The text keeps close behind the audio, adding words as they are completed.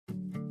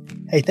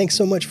Hey, thanks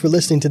so much for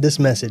listening to this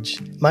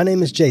message. My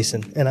name is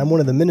Jason, and I'm one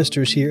of the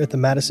ministers here at the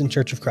Madison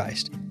Church of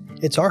Christ.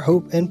 It's our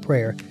hope and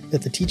prayer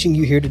that the teaching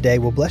you hear today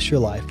will bless your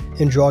life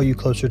and draw you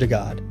closer to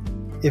God.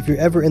 If you're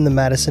ever in the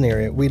Madison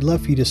area, we'd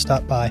love for you to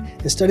stop by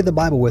and study the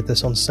Bible with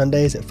us on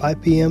Sundays at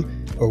 5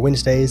 p.m. or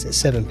Wednesdays at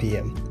 7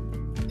 p.m.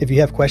 If you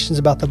have questions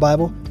about the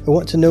Bible or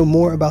want to know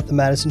more about the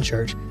Madison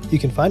Church, you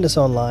can find us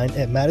online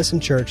at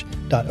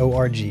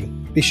madisonchurch.org.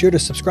 Be sure to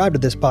subscribe to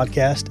this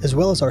podcast as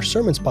well as our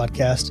sermons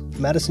podcast,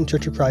 Madison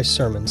Church of Christ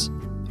Sermons.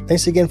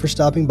 Thanks again for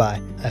stopping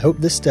by. I hope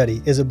this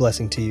study is a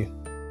blessing to you.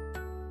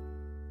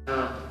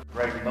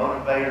 Great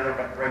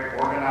motivator, great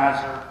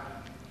organizer.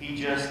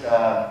 He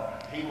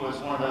was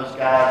one of those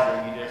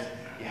guys that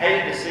you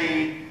hated to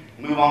see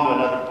move on to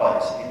another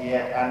place, and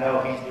yet I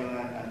know he's doing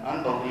an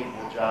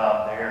unbelievable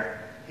job there.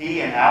 He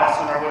and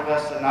Allison are with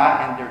us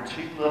tonight, and their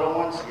two little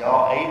ones,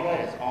 y'all,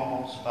 Ava is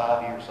almost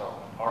 5 years old,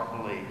 hard to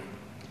believe.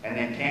 And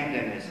then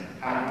Camden is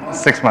how many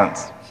months? 6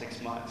 months.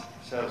 6 months.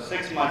 So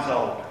 6 months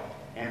old.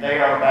 And they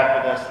are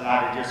back with us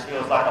tonight. It just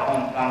feels like a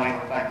homecoming.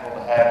 We're thankful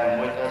to have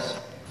them with us.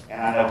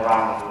 And I know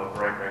Bryan will do a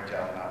great, great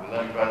job tonight. We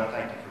love you, brother.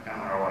 Thank you for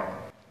coming our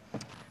way.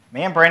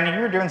 Man, Brandon,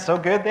 you were doing so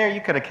good there. You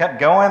could have kept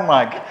going.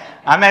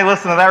 I may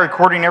listen to that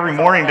recording every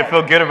morning to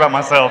feel good about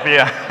myself.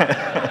 Yeah.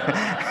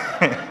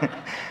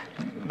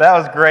 That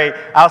was great.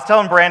 I was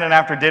telling Brandon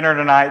after dinner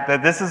tonight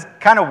that this is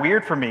kind of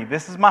weird for me.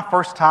 This is my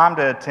first time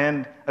to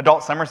attend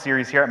Adult Summer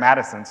Series here at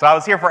Madison. So I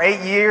was here for 8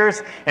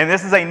 years, and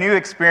this is a new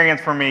experience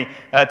for me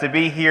to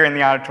be here in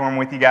the auditorium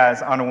with you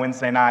guys on a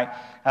Wednesday night.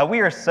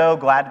 We are so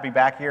glad to be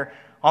back here.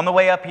 On the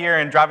way up here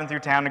and driving through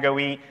town to go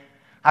eat,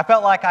 I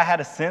felt like I had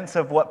a sense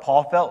of what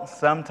Paul felt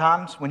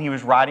sometimes when he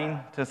was writing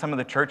to some of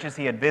the churches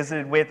he had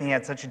visited with, and he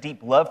had such a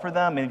deep love for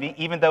them. And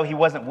even though he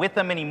wasn't with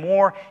them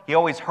anymore, he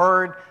always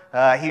heard,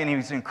 and he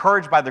was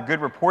encouraged by the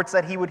good reports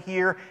that he would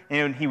hear,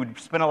 and he would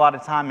spend a lot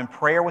of time in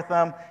prayer with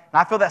them. And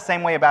I feel that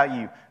same way about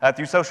you.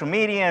 Through social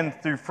media and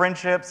through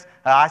friendships,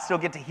 I still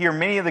get to hear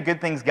many of the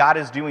good things God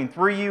is doing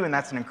through you, and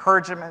that's an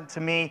encouragement to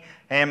me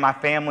and my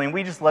family. And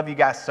we just love you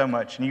guys so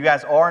much. And you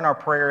guys are in our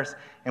prayers,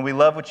 and we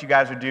love what you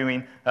guys are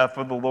doing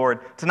for the Lord.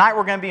 Tonight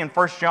we're going to be in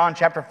 1 John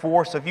chapter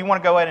 4, so if you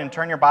want to go ahead and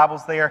turn your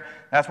Bibles there,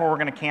 that's where we're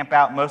going to camp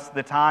out most of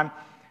the time.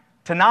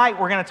 Tonight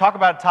we're going to talk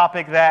about a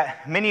topic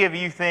that many of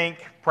you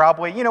think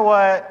probably, you know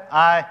what,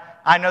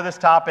 I know this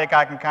topic,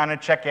 I can kind of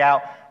check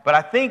out. But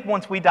I think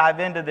once we dive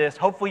into this,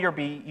 hopefully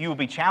you'll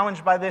be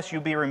challenged by this.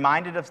 You'll be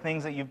reminded of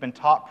things that you've been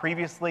taught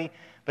previously.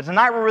 But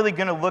tonight we're really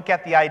going to look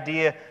at the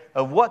idea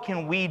of what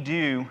can we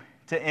do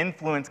to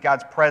influence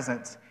God's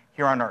presence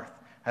here on earth.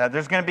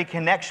 There's going to be a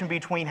connection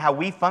between how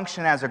we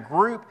function as a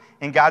group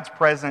and God's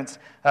presence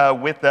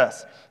with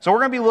us. So we're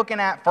going to be looking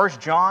at 1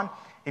 John.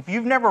 If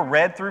you've never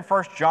read through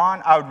 1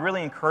 John, I would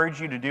really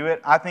encourage you to do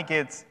it. I think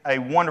it's a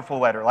wonderful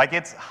letter.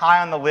 It's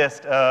high on the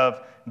list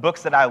of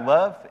books that I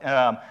love.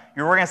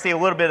 We're going to see a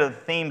little bit of the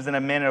themes in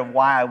a minute of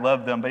why I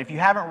love them. But if you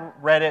haven't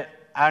read it,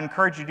 I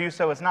encourage you to do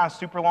so. It's not a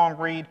super long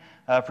read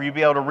for you to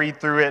be able to read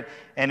through it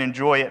and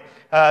enjoy it.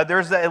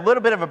 There's a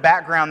little bit of a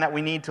background that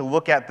we need to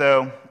look at,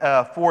 though,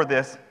 for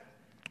this.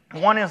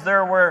 One is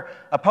there were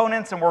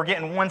opponents, and we're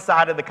getting one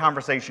side of the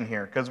conversation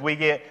here because we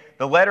get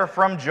the letter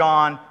from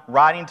John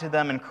writing to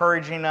them,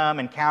 encouraging them,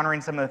 and countering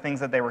some of the things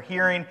that they were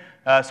hearing,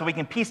 so we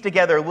can piece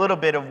together a little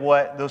bit of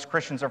what those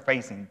Christians are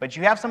facing. But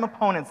you have some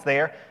opponents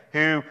there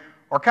who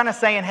are kind of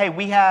saying, hey,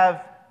 we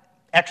have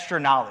extra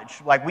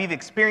knowledge. We've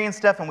experienced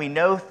stuff and we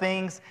know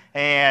things,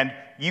 and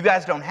you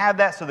guys don't have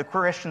that, so the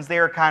Christians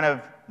there are kind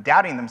of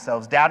doubting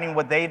themselves, doubting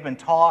what they've been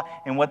taught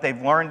and what they've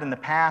learned in the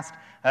past.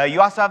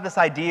 You also have this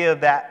idea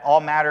that all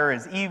matter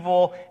is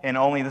evil and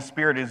only the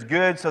Spirit is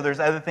good, so there's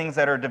other things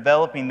that are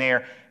developing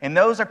there. And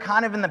those are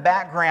kind of in the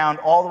background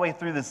all the way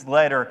through this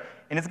letter,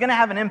 and it's going to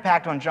have an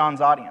impact on John's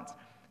audience.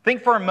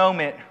 Think for a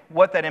moment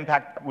what that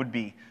impact would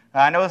be.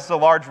 I know this is a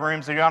large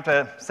room, so you don't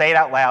have to say it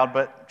out loud,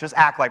 but just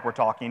act like we're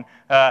talking.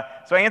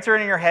 So answer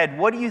it in your head.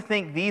 What do you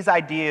think these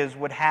ideas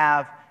would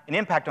have an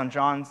impact on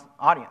John's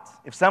audience?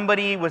 If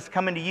somebody was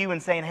coming to you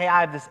and saying, hey,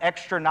 I have this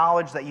extra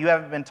knowledge that you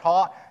haven't been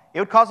taught, it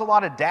would cause a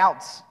lot of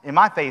doubts in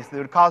my faith. It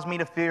would cause me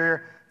to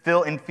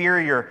feel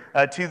inferior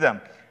to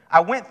them. I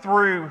went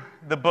through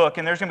the book,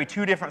 and there's going to be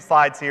two different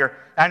slides here.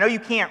 I know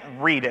you can't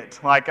read it.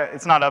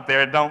 It's not up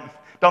there. Don't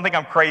think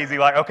I'm crazy.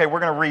 Okay,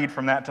 we're going to read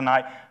from that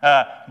tonight.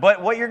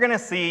 But what you're going to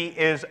see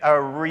is a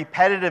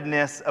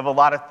repetitiveness of a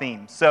lot of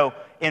themes. So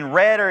in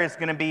red is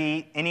going to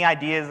be any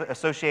ideas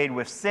associated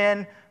with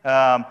sin.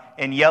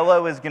 In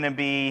yellow is going to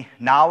be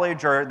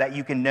knowledge or that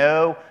you can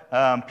know.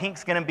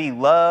 Pink's going to be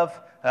love.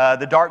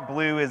 The dark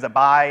blue is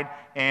abide,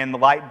 and the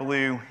light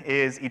blue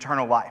is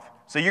eternal life.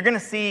 So you're going to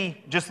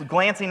see, just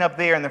glancing up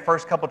there in the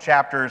first couple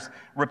chapters,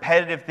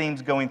 repetitive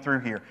themes going through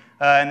here.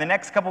 In the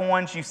next couple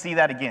ones, you see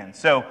that again.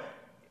 So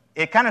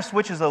it kind of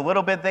switches a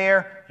little bit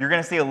there. You're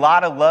going to see a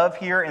lot of love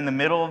here in the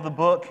middle of the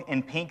book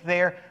in pink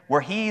there,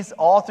 where he's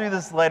all through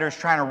this letter is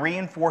trying to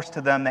reinforce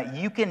to them that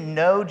you can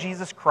know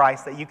Jesus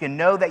Christ, that you can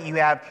know that you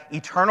have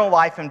eternal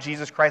life in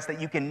Jesus Christ, that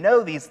you can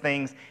know these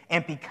things,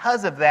 and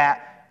because of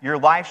that, your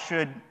life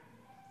should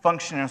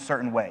function in a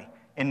certain way.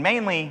 and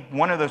mainly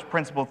one of those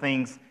principal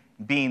things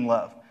being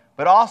love,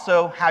 but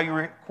also how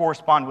you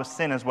correspond with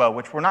sin as well,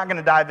 which we're not going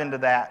to dive into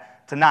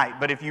that tonight.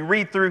 But if you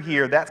read through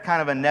here, that's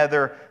kind of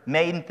another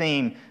main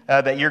theme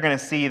that you're going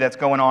to see that's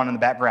going on in the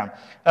background.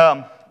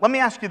 Let me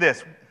ask you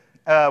this.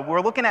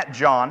 We're looking at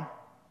John.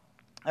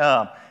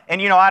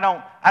 And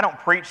I don't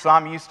preach, so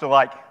I'm used to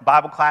like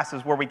Bible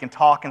classes where we can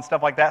talk and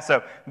stuff like that.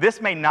 So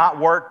this may not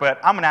work, but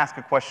I'm going to ask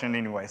a question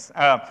anyways.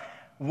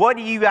 What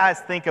do you guys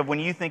think of when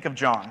you think of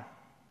John,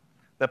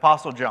 the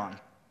Apostle John?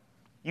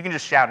 You can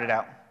just shout it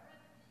out.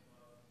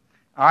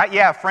 All right,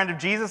 yeah, a friend of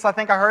Jesus, I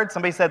think I heard.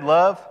 Somebody said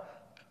love.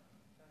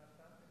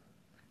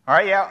 All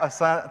right, yeah, a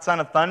son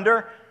of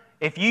thunder.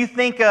 If you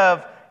think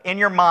of, in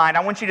your mind, I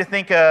want you to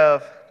think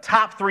of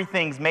top 3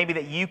 things maybe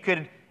that you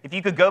could, if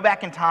you could go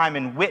back in time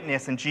and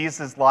witness in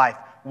Jesus' life,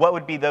 what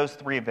would be those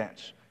 3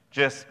 events?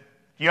 Just,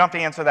 you don't have to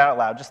answer that out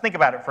loud. Just think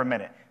about it for a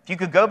minute. If you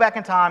could go back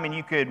in time and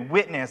you could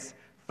witness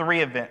 3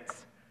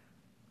 events.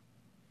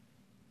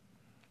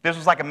 This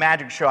was like a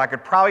magic show. I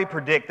could probably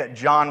predict that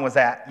John was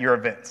at your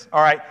events.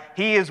 All right?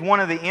 He is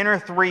one of the inner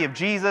 3 of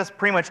Jesus.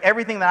 Pretty much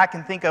everything that I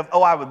can think of,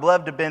 I would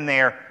love to have been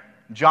there,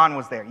 John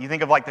was there. You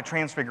think of like the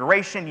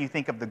transfiguration, you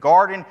think of the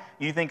garden,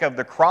 you think of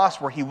the cross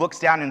where he looks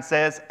down and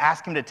says,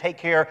 ask him to take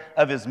care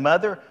of his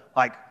mother.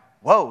 Like,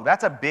 whoa,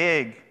 that's a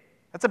big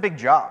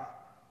job.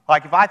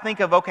 Like if I think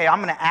of, okay,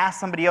 I'm going to ask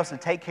somebody else to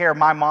take care of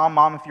my mom.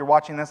 Mom, if you're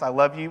watching this, I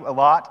love you a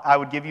lot. I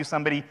would give you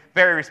somebody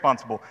very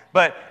responsible.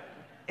 But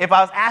if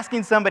I was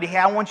asking somebody, hey,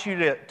 I want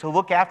you to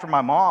look after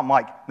my mom,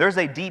 like there's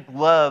a deep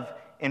love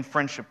and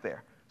friendship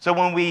there. So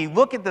when we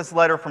look at this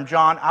letter from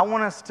John, I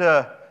want us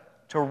to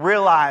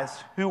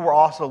realize who we're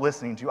also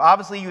listening to.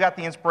 Obviously, you got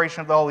the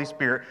inspiration of the Holy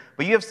Spirit,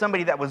 but you have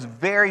somebody that was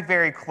very,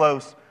 very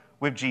close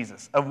with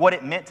Jesus, of what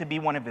it meant to be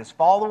one of his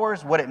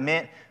followers, what it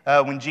meant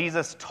when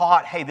Jesus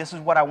taught, hey, this is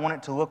what I want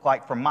it to look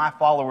like for my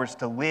followers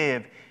to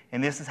live,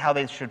 and this is how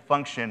they should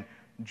function.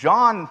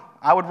 John,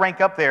 I would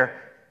rank up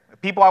there.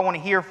 People I want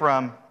to hear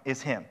from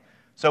is him.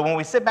 So when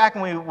we sit back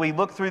and we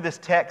look through this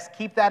text,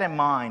 keep that in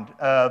mind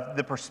of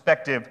the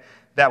perspective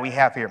that we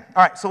have here.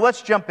 All right, so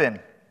let's jump in.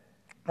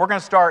 We're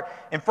going to start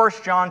in 1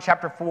 John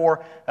chapter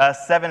 4,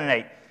 7 and 8.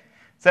 It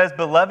says,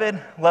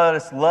 Beloved, let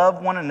us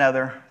love one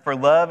another, for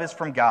love is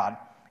from God.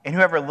 And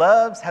whoever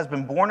loves has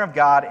been born of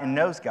God and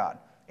knows God.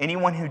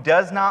 Anyone who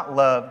does not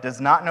love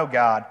does not know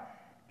God,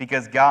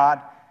 because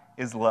God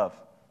is love.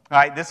 All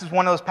right, this is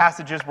one of those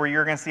passages where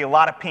you're going to see a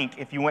lot of pink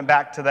if you went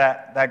back to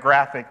that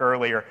graphic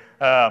earlier.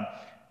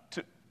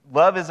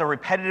 Love is a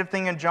repetitive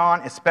thing in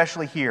John,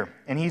 especially here.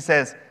 And he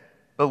says,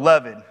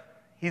 Beloved.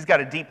 He's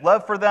got a deep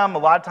love for them. A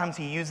lot of times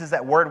he uses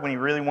that word when he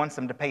really wants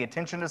them to pay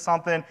attention to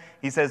something.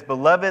 He says,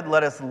 Beloved,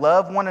 let us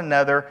love one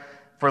another,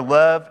 for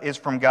love is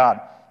from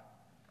God.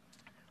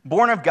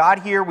 Born of God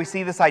here, we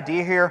see this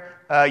idea here.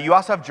 You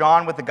also have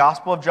John with the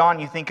Gospel of John.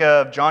 You think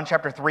of John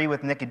chapter 3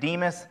 with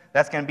Nicodemus.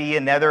 That's going to be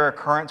another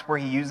occurrence where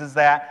he uses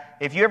that.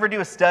 If you ever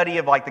do a study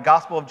of like the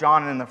Gospel of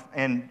John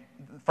and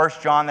 1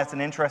 John, that's an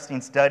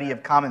interesting study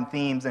of common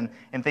themes and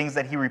things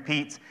that he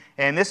repeats.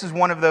 And this is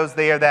one of those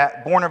there,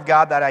 that born of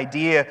God, that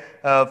idea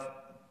of,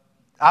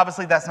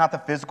 obviously that's not the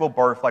physical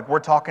birth. Like we're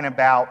talking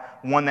about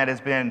one that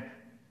has been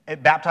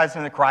baptized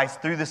into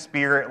Christ through the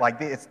Spirit. Like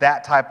it's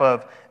that type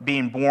of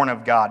being born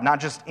of God. Not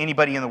just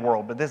anybody in the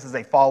world, but this is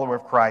a follower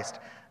of Christ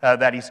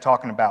that he's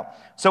talking about.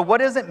 So what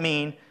does it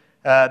mean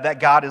that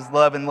God is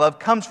love and love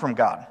comes from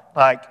God?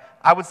 Like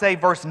I would say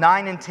verse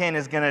 9 and 10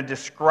 is going to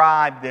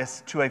describe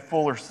this to a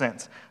fuller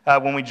sense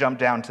when we jump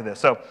down to this.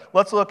 So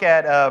let's look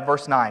at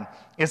verse 9.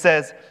 It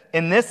says,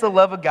 In this the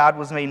love of God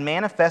was made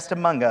manifest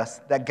among us,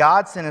 that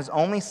God sent his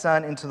only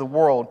Son into the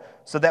world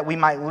so that we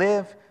might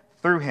live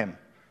through him.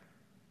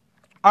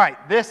 All right,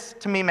 this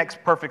to me makes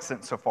perfect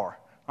sense so far.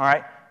 All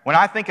right, when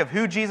I think of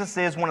who Jesus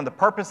is, one of the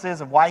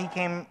purposes of why he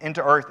came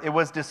into earth, it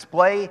was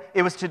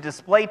to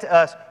display to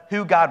us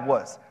who God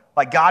was.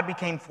 Like God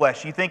became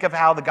flesh. You think of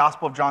how the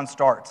Gospel of John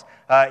starts.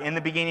 In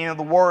the beginning of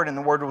the Word, and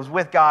the Word was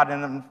with God,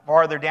 and then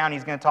farther down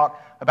he's going to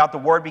talk about the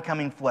Word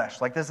becoming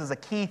flesh. Like this is a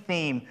key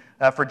theme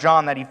for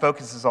John that he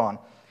focuses on.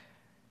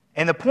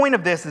 And the point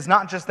of this is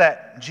not just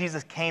that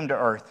Jesus came to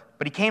earth,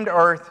 but he came to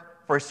earth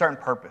for a certain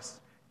purpose.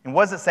 And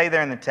what does it say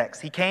there in the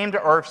text? He came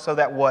to earth so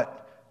that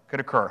what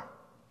could occur?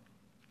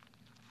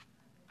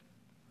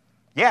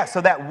 Yeah,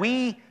 so that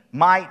we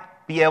might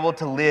be able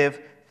to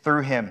live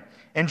through him.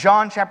 In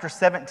John chapter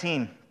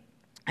 17,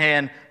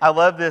 and I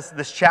love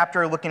this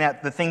chapter looking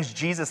at the things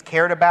Jesus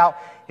cared about.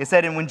 It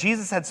said, And when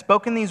Jesus had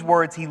spoken these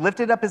words, he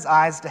lifted up his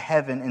eyes to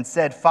heaven and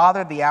said,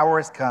 Father, the hour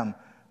has come.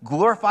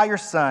 Glorify your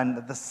Son,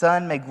 that the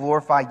Son may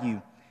glorify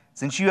you.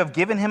 Since you have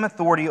given him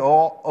authority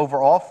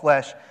over all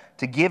flesh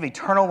to give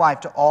eternal life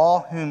to all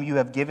whom you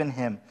have given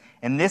him.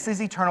 And this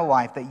is eternal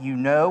life, that you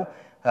know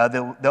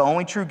the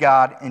only true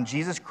God and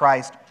Jesus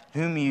Christ,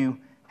 whom you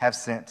have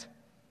sent.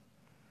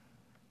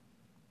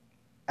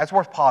 That's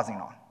worth pausing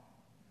on.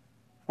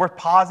 Worth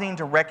pausing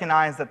to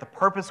recognize that the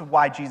purpose of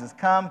why Jesus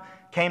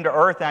came to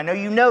earth, and I know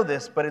you know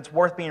this, but it's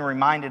worth being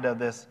reminded of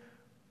this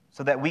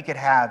so that we could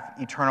have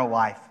eternal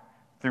life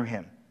through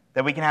him.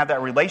 that we can have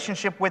that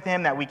relationship with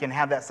him, that we can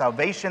have that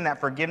salvation, that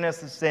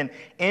forgiveness of sin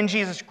in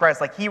Jesus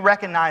Christ. Like, he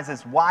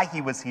recognizes why he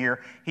was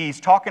here. He's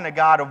talking to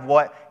God of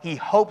what he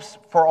hopes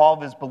for all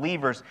of his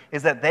believers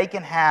is that they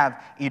can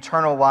have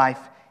eternal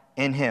life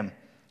in him.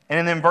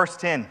 And then in verse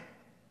 10,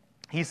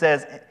 he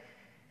says,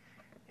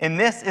 "And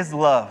this is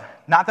love,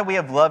 not that we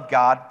have loved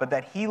God, but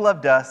that he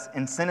loved us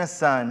and sent his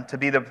Son to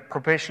be the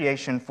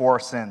propitiation for our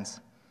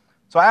sins."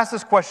 So I ask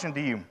this question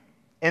to you.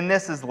 And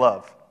this is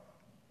love.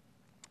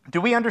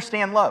 Do we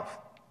understand love?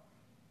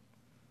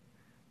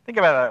 Think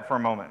about that for a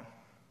moment.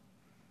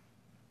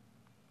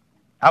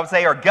 I would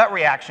say our gut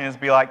reaction is to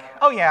be like,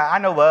 oh yeah, I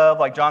know love,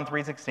 like John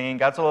 3:16,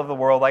 God so loved the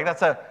world. Like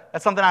that's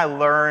something I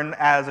learned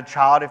as a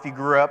child if you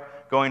grew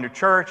up going to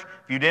church.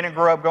 If you didn't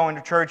grow up going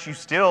to church, you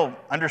still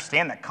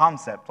understand that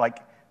concept. Like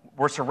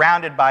we're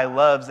surrounded by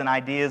loves and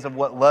ideas of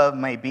what love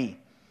may be.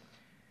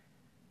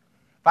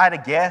 If I had to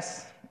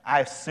guess, I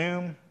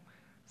assume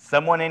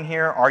someone in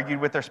here argued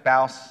with their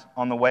spouse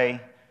on the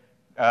way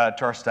to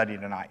our study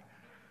tonight.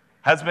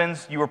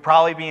 Husbands, you were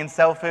probably being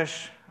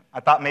selfish.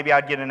 I thought maybe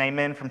I'd get an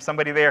amen from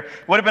somebody there.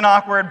 Would have been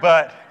awkward,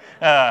 but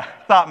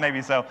thought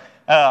maybe so.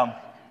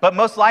 But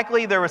most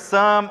likely there was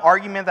some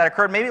argument that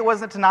occurred. Maybe it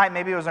wasn't tonight,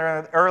 maybe it was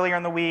earlier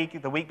in the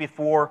week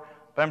before.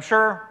 But I'm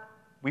sure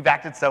we've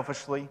acted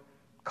selfishly,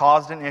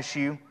 caused an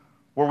issue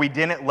where we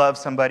didn't love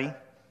somebody.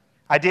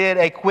 I did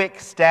a quick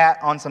stat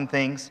on some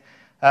things.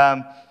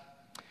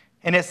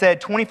 And it said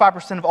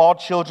 25% of all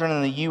children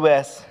in the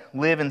U.S.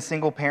 live in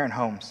single-parent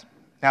homes.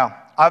 Now,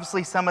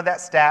 obviously, some of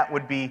that stat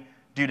would be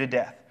due to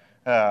death.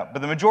 But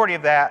the majority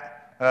of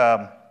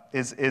that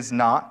is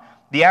not.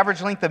 The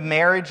average length of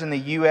marriage in the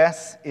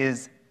U.S.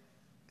 is,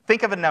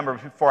 think of a number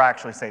before I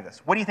actually say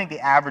this. What do you think the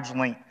average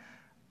length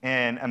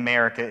in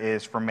America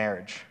is for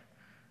marriage?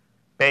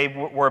 Babe,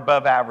 we're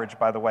above average,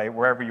 by the way,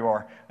 wherever you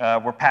are.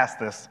 We're past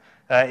this.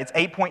 It's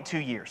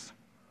 8.2 years.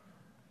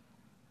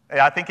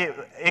 I think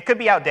it could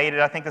be outdated.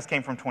 I think this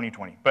came from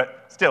 2020,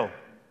 but still,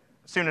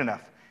 soon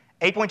enough.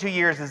 8.2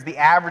 years is the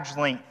average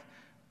length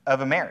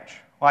of a marriage.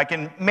 Like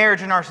in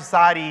marriage in our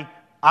society,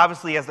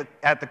 obviously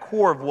at the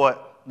core of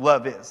what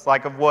love is,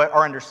 like of what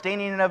our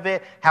understanding of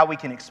it, how we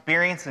can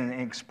experience and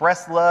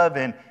express love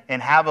and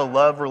have a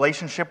love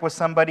relationship with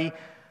somebody.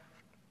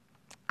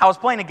 I was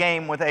playing a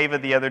game with Ava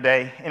the other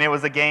day, and it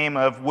was a game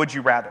of Would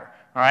You Rather,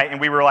 all right?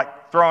 And we were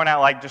like throwing out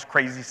like just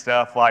crazy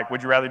stuff, like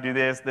would you rather do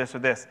this, this, or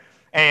this?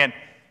 And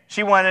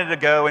she wanted to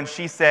go, and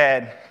she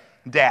said,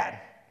 Dad,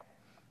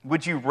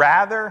 would you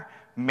rather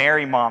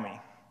marry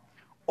mommy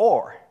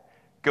or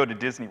go to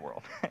Disney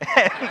World?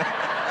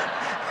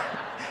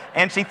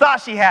 And she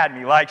thought she had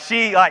me. Like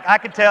I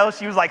could tell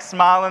she was like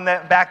smiling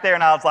back there,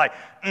 and I was like,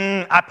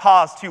 I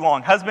paused too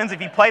long. Husbands,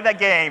 if you play that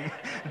game,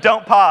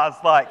 don't pause.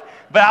 But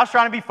I was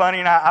trying to be funny,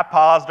 and I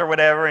paused or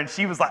whatever, and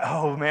she was like,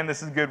 oh man,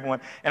 this is a good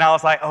one. And I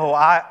was like, oh,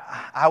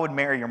 I would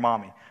marry your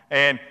mommy.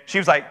 And she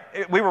was like,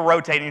 we were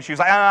rotating, and she was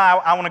like,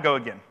 I want to go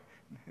again.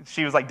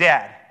 She was like,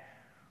 Dad,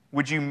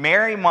 would you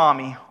marry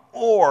mommy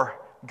or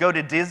go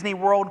to Disney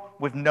World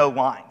with no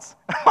lines?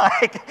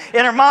 Like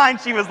in her mind,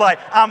 she was like,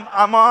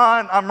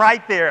 I'm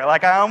right there.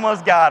 Like I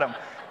almost got him.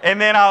 And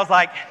then I was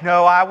like,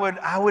 no,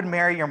 I would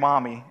marry your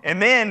mommy.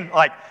 And then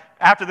like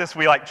after this,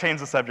 we like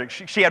changed the subject.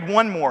 She had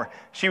one more.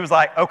 She was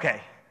like,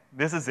 okay,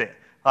 this is it.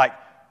 Like,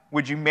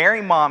 would you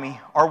marry mommy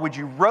or would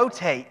you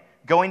rotate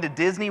going to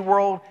Disney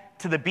World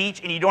to the beach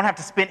and you don't have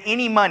to spend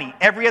any money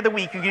every other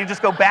week? You can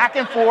just go back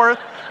and forth.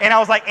 And I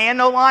was like, and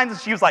no lines?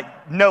 And she was like,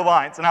 no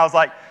lines. And I was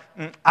like,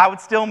 I would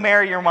still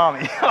marry your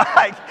mommy.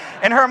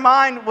 And her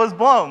mind was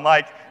blown.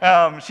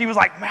 She was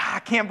like, I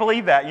can't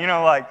believe that. You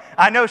know, like,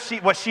 I know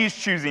what she's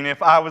choosing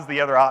if I was the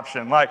other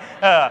option. But,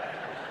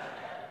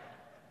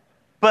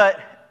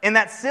 and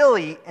that's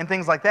silly and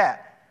things like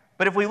that.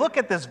 But if we look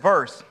at this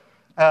verse,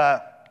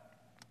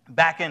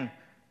 back in,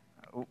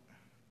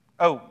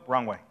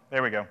 wrong way.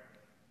 There we go.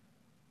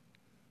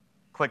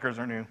 Clickers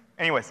are new.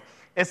 Anyways,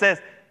 it says,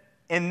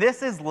 and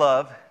this is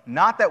love,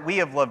 not that we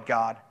have loved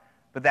God,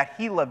 but that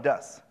he loved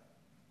us.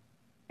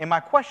 And my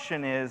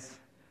question is,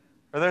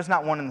 are those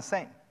not one and the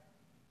same?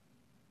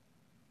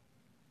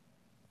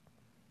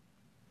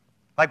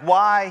 Like,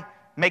 why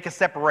make a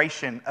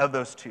separation of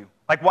those two?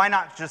 Like, why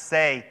not just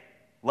say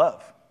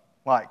love?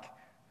 Like,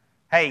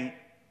 hey,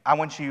 I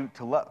want you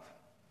to love.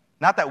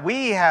 Not that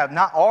we have,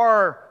 not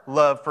our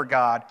love for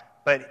God,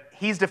 but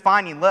he's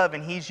defining love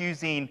and he's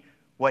using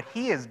what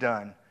he has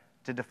done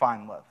to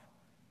define love.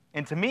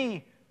 And to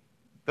me,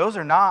 those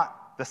are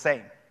not the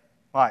same.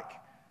 Like,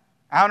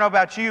 I don't know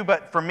about you,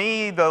 but for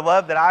me, the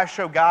love that I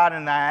show God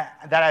and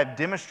that I've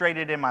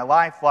demonstrated in my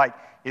life,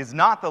 is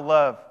not the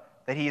love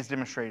that he has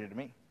demonstrated to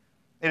me.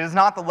 It is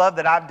not the love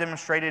that I've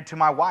demonstrated to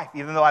my wife,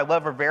 even though I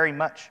love her very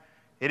much.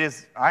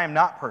 I am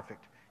not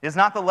perfect. It is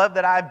not the love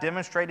that I've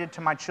demonstrated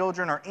to my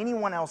children or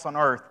anyone else on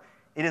earth.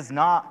 It is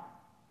not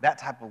that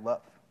type of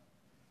love.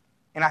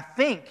 And I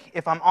think,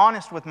 if I'm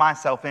honest with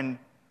myself, and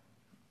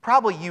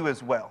probably you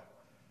as well,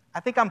 I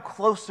think I'm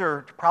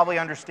closer to probably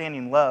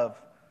understanding love.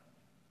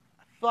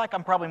 I feel like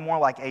I'm probably more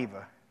like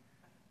Ava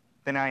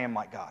than I am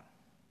like God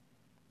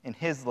in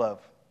his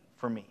love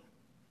for me.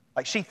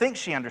 Like, she thinks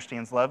she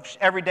understands love.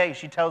 Every day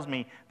she tells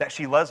me that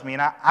she loves me,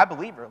 and I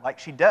believe her, like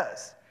she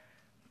does.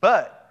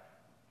 But,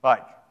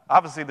 like,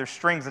 obviously there's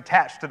strings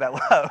attached to that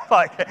love,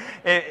 like,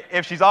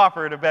 if she's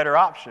offered a better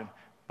option.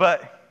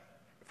 But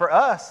for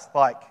us,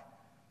 like,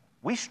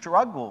 we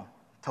struggle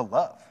to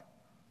love.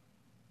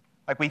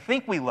 Like, we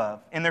think we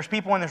love, and there's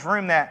people in this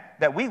room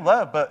that we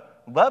love,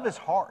 but love is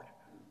hard.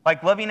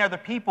 Like, loving other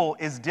people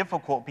is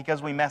difficult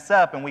because we mess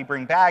up and we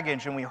bring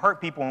baggage and we hurt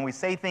people and we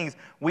say things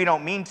we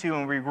don't mean to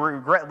and we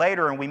regret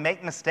later and we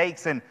make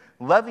mistakes, and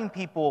loving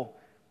people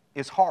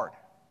is hard.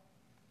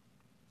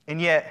 And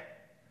yet,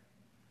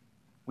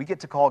 we get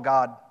to call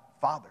God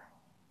Father.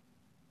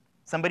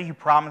 Somebody who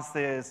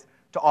promises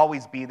to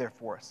always be there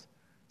for us.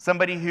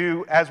 Somebody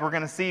who, as we're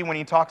going to see when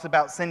he talks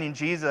about sending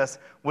Jesus,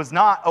 was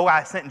not, oh,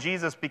 I sent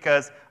Jesus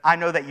because I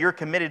know that you're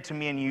committed to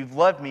me and you've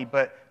loved me,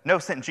 but no,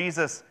 sent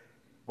Jesus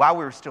while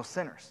we were still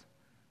sinners.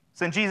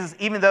 Sent Jesus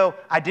even though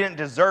I didn't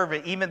deserve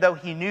it, even though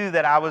he knew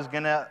that I was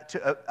going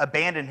to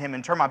abandon him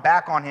and turn my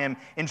back on him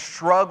and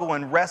struggle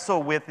and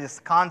wrestle with this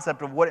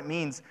concept of what it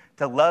means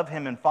to love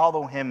him and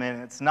follow him,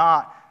 and it's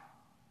not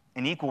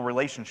an equal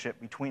relationship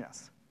between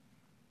us.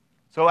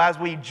 So as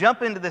we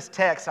jump into this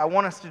text, I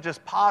want us to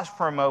just pause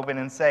for a moment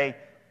and say,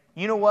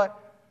 you know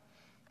what?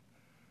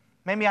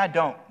 Maybe I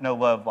don't know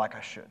love like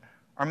I should.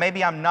 Or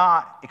maybe I'm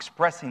not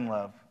expressing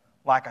love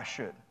like I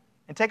should.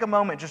 And take a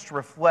moment just to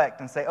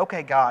reflect and say,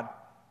 okay, God,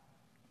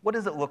 what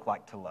does it look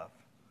like to love?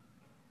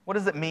 What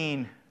does it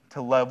mean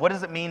to love? What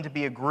does it mean to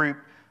be a group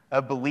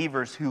of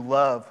believers who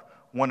love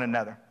one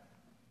another?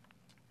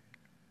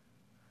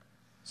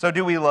 So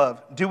do we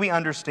love? Do we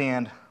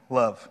understand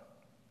love?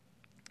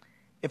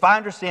 If I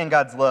understand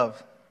God's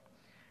love,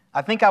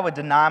 I think I would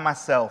deny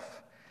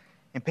myself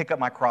and pick up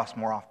my cross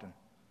more often.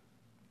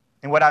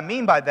 And what I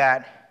mean by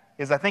that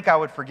is I think I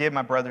would forgive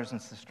my brothers and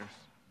sisters,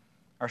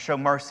 or show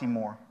mercy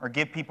more, or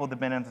give people the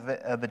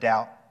benefit of the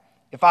doubt.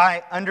 If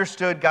I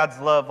understood God's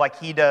love like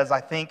he does,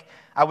 I think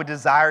I would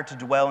desire to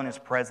dwell in his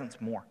presence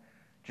more,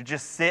 to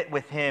just sit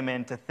with him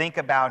and to think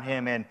about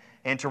him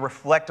and to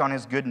reflect on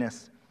his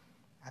goodness.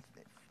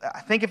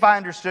 I think if I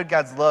understood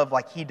God's love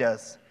like he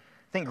does,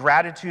 I think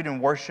gratitude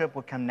and worship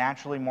would come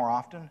naturally more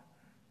often.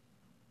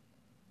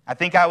 I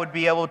think I would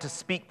be able to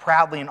speak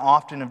proudly and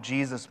often of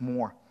Jesus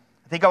more.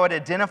 I think I would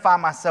identify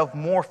myself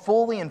more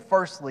fully and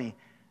firstly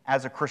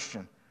as a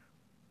Christian.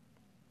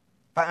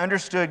 If I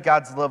understood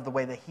God's love the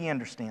way that he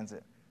understands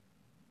it,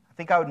 I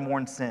think I would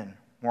mourn sin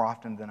more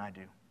often than I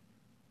do.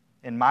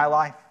 In my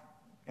life,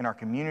 in our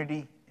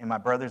community, in my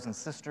brothers and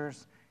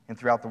sisters, and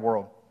throughout the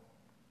world.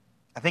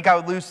 I think I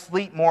would lose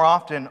sleep more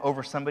often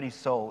over somebody's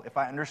soul if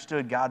I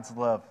understood God's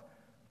love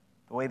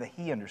the way that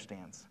he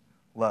understands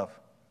love.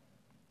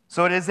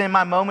 So it is in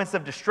my moments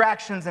of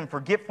distractions and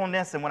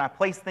forgetfulness, and when I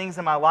place things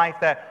in my life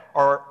that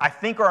I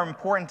think are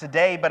important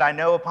today, but I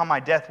know upon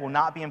my death will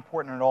not be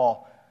important at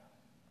all,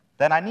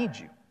 that I need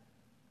you.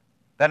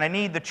 That I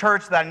need the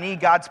church, that I need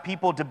God's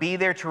people to be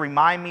there to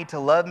remind me, to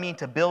love me,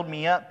 to build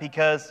me up,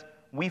 because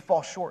we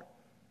fall short.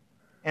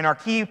 In our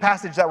key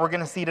passage that we're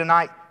going to see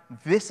tonight,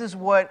 this is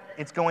what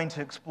it's going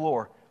to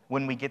explore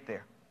when we get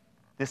there.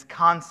 This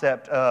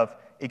concept of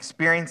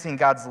experiencing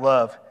God's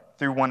love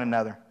through one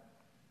another.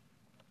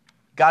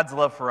 God's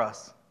love for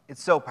us.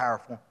 It's so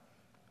powerful.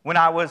 When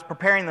I was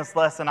preparing this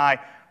lesson, I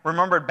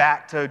remembered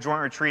back to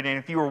joint retreat, and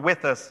if you were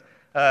with us,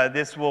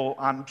 this will,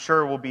 I'm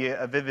sure, will be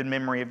a vivid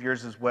memory of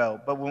yours as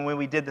well. But when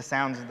we did the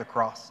sounds of the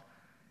cross.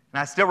 And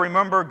I still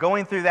remember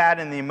going through that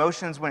and the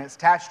emotions when it's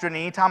attached to it. And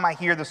anytime I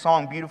hear the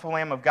song, Beautiful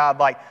Lamb of God,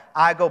 like,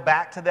 I go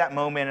back to that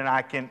moment and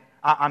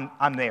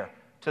I'm there.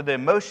 To the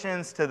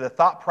emotions, to the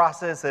thought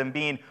process, and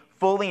being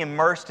fully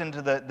immersed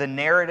into the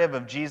narrative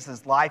of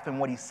Jesus' life and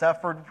what he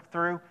suffered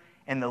through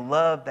and the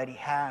love that he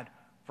had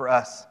for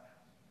us.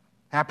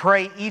 And I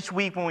pray each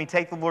week when we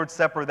take the Lord's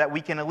Supper that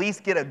we can at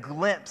least get a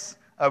glimpse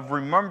of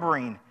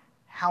remembering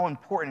how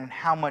important and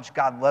how much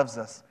God loves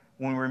us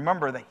when we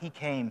remember that he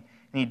came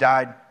and he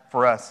died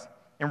for us.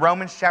 In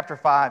Romans chapter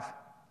 5,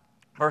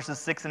 verses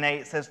 6 and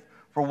 8, it says,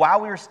 "For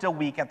while we were still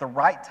weak, at the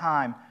right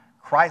time,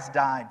 Christ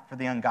died for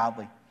the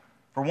ungodly.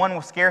 For one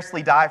will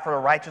scarcely die for a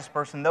righteous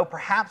person, though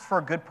perhaps for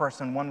a good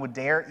person one would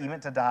dare even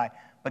to die.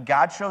 But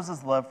God shows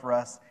his love for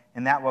us,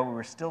 in that while we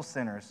were still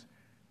sinners,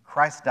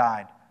 Christ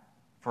died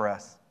for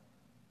us."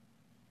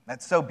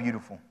 That's so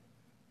beautiful.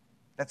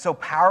 That's so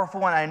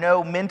powerful, and I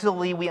know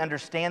mentally we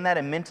understand that,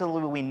 and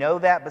mentally we know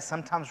that, but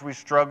sometimes we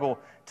struggle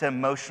to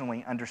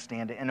emotionally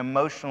understand it and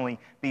emotionally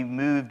be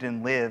moved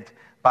and lived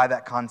by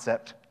that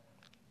concept.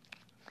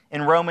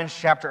 In Romans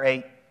chapter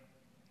 8,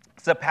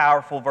 it's a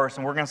powerful verse,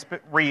 and we're going to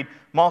read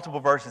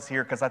multiple verses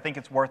here because I think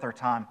it's worth our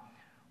time.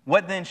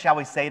 "What then shall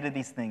we say to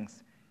these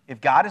things?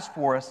 If God is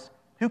for us,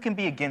 who can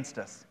be against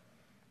us?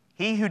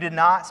 He who did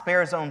not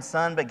spare his own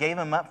son, but gave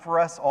him up for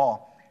us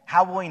all,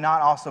 how will he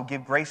not also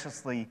give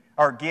graciously,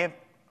 or give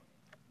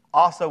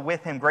also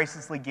with him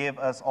graciously give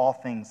us all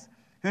things?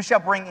 Who shall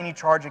bring any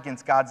charge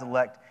against God's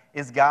elect?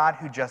 Is God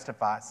who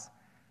justifies.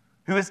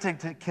 Who is to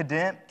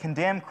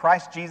condemn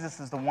Christ Jesus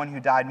is the one who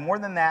died, more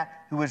than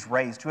that, who was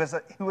raised, who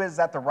is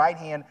at the right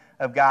hand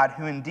of God,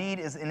 who indeed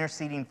is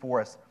interceding for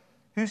us.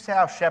 Who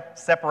shall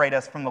separate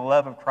us from the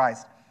love of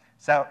Christ?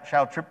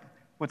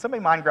 Would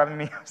somebody mind grabbing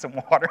me some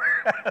water?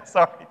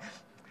 Sorry.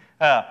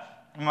 My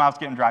mouth's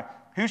getting dry.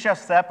 Who shall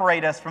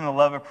separate us from the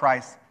love of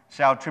Christ?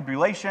 Shall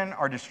tribulation,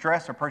 or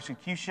distress, or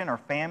persecution, or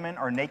famine,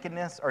 or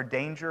nakedness, or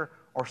danger,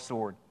 or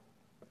sword?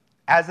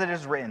 As it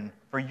is written,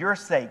 for your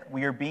sake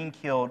we are being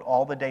killed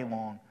all the day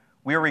long.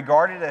 We are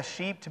regarded as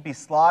sheep to be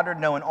slaughtered.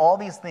 No, in all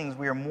these things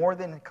we are more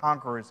than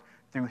conquerors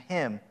through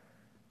him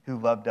who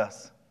loved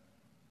us.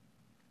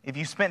 If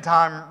you spent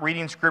time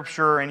reading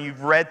Scripture and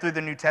you've read through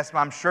the New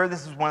Testament, I'm sure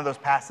this is one of those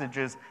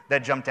passages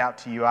that jumped out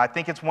to you. I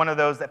think it's one of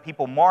those that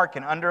people mark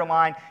and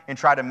underline and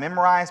try to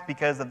memorize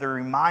because of the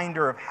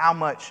reminder of how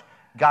much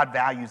God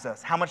values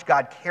us, how much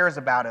God cares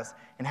about us,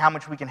 and how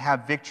much we can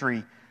have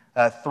victory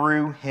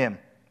through him.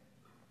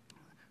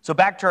 So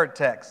back to our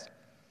text.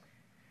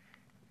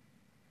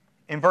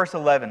 In verse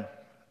 11,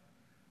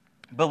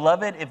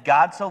 Beloved, if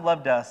God so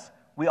loved us,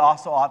 we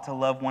also ought to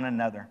love one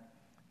another.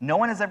 No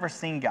one has ever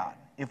seen God.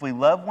 If we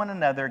love one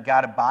another,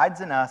 God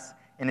abides in us,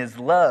 and his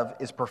love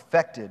is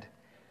perfected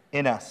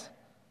in us.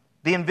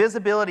 The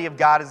invisibility of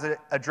God is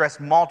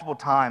addressed multiple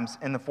times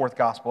in the fourth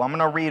gospel. I'm going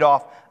to read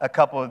off a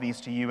couple of these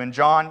to you. And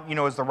John,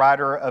 is the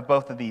writer of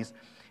both of these.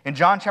 In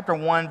John chapter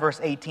 1, verse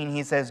 18,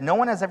 he says, No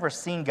one has ever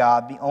seen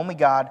God, the only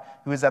God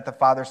who is at the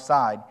Father's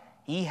side.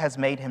 He has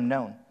made him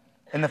known.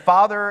 And the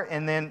Father,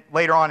 and then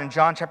later on in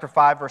John chapter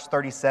 5, verse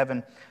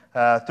 37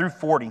 through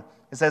 40,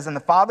 it says, And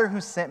the Father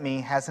who sent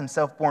me has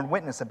himself borne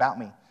witness about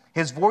me.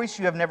 His voice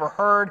you have never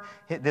heard,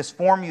 this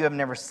form you have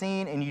never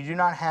seen, and you do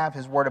not have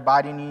his word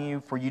abiding in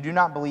you, for you do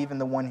not believe in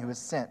the one who is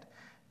sent.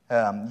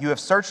 You have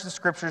searched the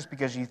Scriptures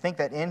because you think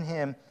that in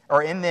him,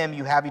 or in them,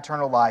 you have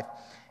eternal life.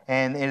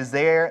 And it is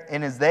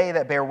they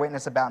that bear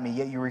witness about me,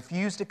 yet you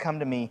refuse to come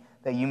to me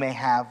that you may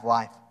have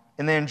life.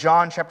 And then in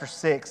John chapter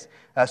 6,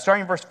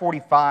 starting verse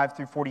 45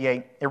 through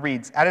 48, it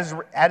reads, As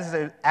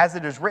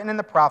it is written in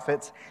the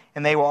prophets,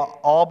 and they will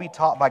all be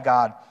taught by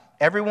God.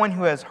 Everyone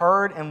who has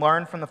heard and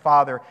learned from the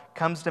Father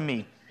comes to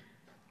me.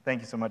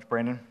 Thank you so much,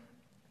 Brandon.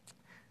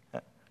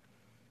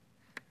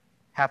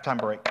 Halftime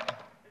break.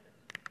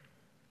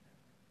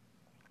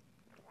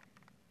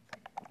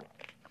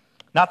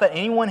 Not that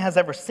anyone has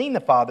ever seen the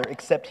Father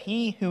except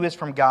he who is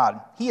from God.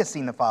 He has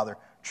seen the Father.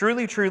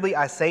 Truly, truly,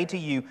 I say to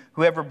you,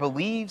 whoever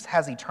believes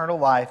has eternal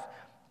life.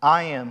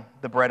 I am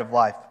the bread of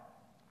life.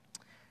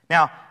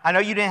 Now, I know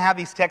you didn't have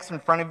these texts in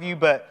front of you,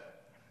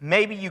 but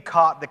maybe you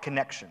caught the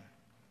connection.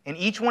 In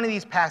each one of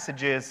these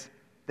passages,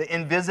 the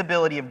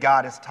invisibility of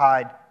God is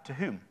tied to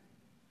whom?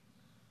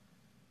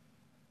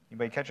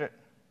 Anybody catch it?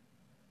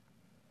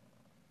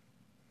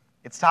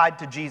 It's tied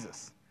to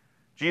Jesus.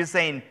 Jesus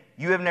saying,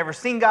 you have never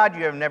seen God,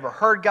 you have never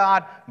heard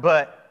God,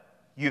 but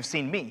you have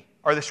seen me.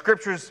 Or the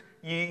Scriptures,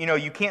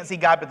 you can't see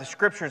God, but the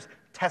Scriptures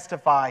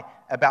testify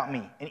about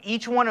me. And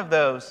each one of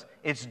those,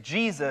 it's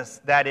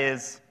Jesus that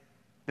is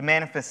the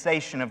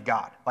manifestation of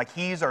God. Like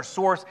he's our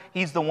source.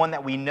 He's the one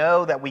that we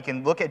know, that we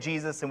can look at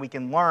Jesus and we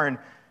can learn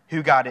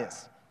who God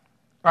is.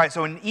 All right,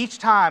 so in each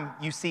time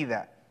you see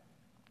that.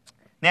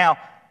 Now,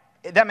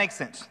 that makes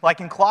sense. Like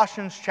in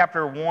Colossians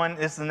chapter 1,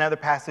 this is another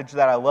passage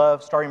that I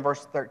love. Starting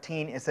verse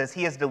 13, it says,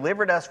 He has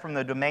delivered us from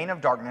the domain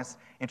of darkness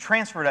and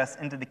transferred us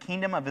into the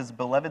kingdom of His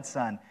beloved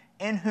Son,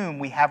 in whom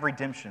we have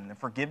redemption, the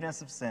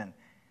forgiveness of sin.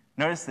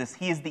 Notice this.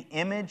 He is the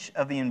image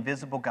of the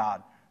invisible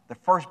God, the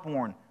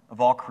firstborn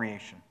of all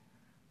creation.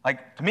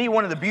 Like, to me,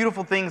 one of the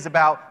beautiful things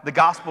about the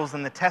Gospels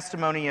and the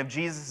testimony of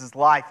Jesus'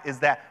 life is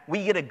that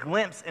we get a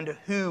glimpse into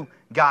who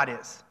God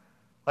is.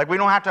 Like, we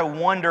don't have to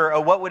wonder,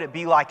 what would it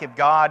be like if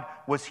God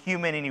was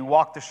human and He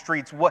walked the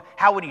streets?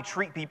 How would He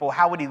treat people?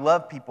 How would He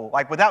love people?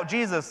 Like, without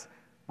Jesus,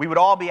 we would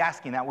all be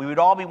asking that. We would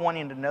all be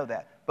wanting to know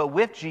that. But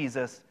with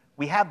Jesus,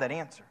 we have that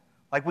answer.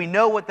 Like, we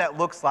know what that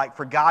looks like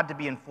for God to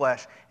be in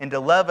flesh and to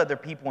love other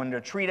people and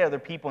to treat other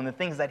people and the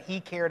things that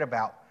He cared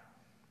about.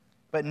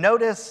 But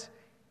notice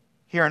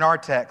here in our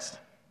text,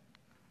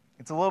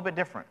 it's a little bit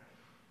different.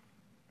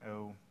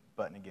 Oh,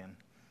 button again.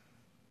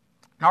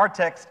 In our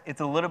text,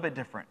 it's a little bit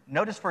different.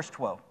 Notice verse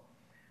 12.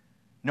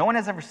 No one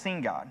has ever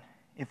seen God.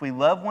 If we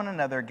love one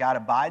another, God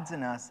abides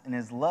in us, and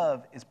His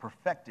love is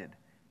perfected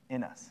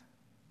in us.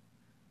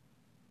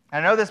 I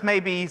know this may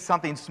be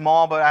something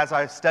small, but as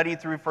I studied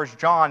through 1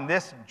 John,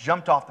 this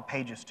jumped off the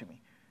pages to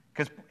me.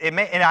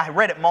 And I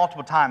read it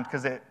multiple times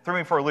because it threw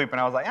me for a loop, and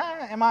I was like,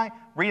 am I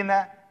reading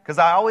that? Because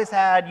I always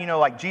had,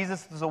 like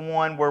Jesus is the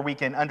one where we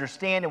can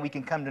understand and we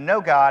can come to know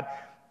God.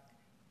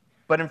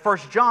 But in 1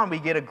 John, we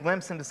get a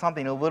glimpse into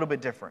something a little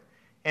bit different.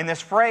 And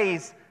this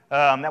phrase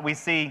that we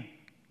see,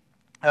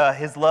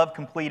 His love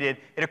completed,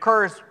 it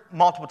occurs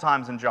multiple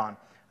times in John.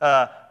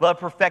 Love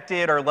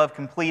perfected or love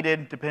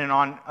completed, depending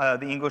on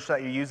the English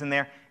that you're using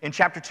there. In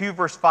chapter 2,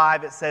 verse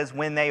 5, it says,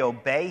 when they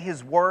obey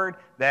His word,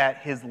 that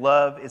His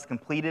love is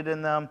completed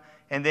in them.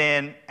 And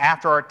then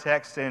after our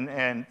text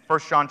in 1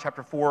 John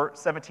chapter 4,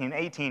 17 and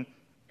 18,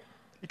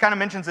 He kind of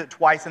mentions it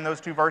twice in those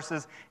two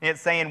verses, and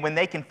it's saying when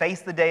they can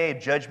face the day of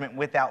judgment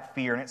without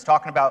fear. And it's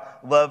talking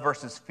about love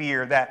versus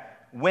fear,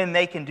 that when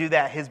they can do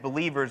that, his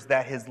believers,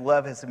 that his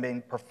love has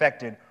been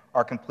perfected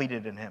or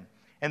completed in him.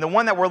 And the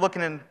one that we're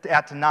looking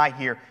at tonight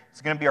here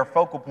is going to be our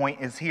focal point,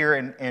 is here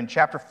in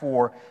chapter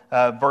 4,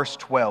 verse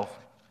 12.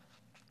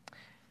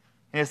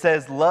 And it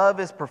says, love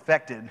is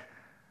perfected.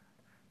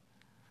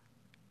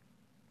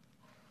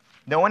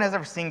 No one has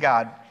ever seen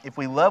God. If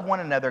we love one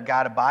another,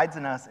 God abides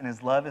in us, and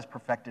his love is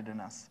perfected in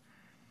us.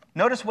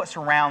 Notice what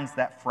surrounds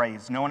that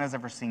phrase, no one has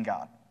ever seen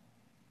God.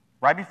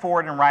 Right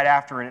before it and right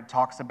after it, it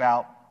talks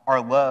about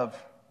our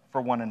love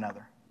for one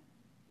another.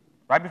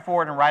 Right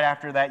before it and right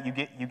after that, you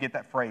get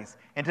that phrase.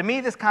 And to me,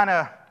 this kind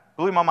of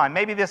blew my mind.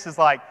 Maybe this is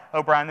like,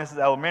 oh, Bryan, this is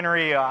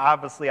elementary.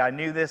 Obviously, I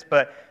knew this,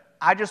 but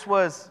I just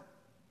was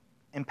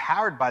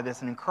empowered by this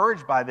and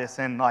encouraged by this,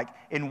 and like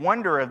in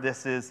wonder of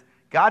this is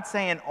God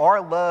saying our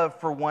love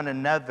for one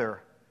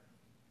another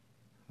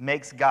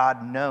makes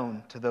God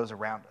known to those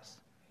around us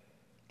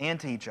and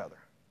to each other.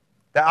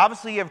 That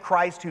obviously you have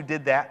Christ who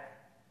did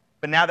that,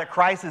 but now that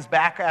Christ is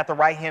back at the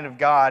right hand of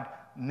God,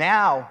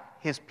 now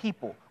his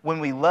people, when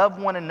we love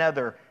one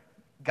another,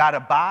 God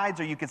abides,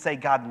 or you could say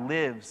God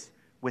lives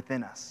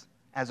within us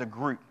as a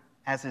group,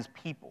 as his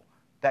people.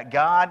 That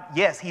God,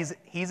 yes,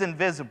 he's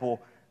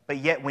invisible, but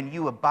yet when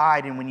you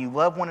abide and when you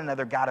love one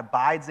another, God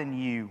abides in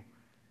you.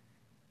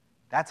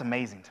 That's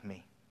amazing to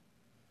me.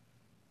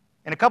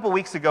 And a couple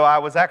weeks ago, I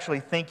was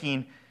actually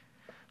thinking,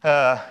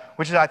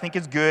 which I think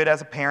is good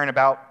as a parent,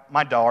 about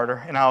my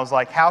daughter. And I was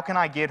like, how can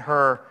I get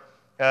her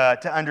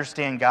to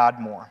understand God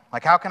more?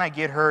 Like, how can I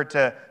get her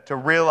to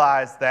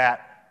realize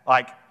that,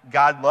 like,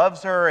 God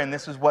loves her and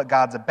this is what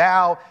God's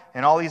about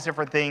and all these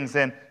different things.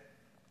 And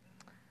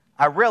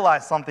I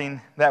realized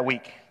something that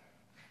week.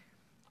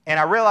 And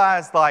I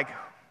realized, like,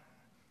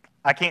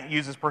 I can't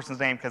use this person's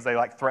name because they,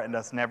 like, threatened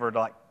us never to,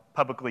 like,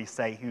 publicly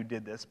say who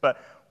did this,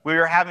 but we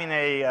were having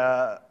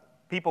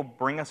people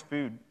bring us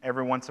food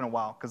every once in a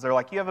while because they're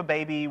like, you have a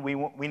baby,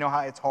 we know how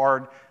it's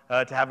hard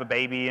to have a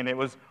baby, and it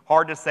was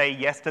hard to say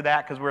yes to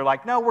that because we were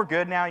like, no, we're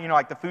good now,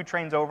 like the food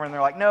train's over, and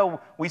they're like, no,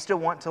 we still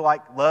want to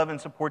like love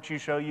and support you,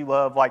 show you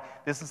love, like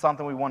this is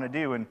something we want to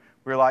do, and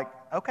we were like,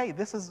 okay,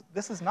 this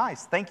is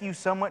nice, thank you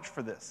so much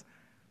for this.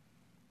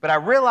 But I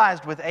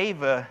realized with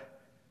Ava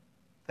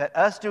that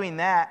us doing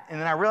that, and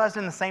then I realized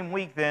in the same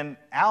week, then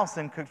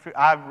Allison cooked food.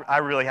 I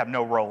really have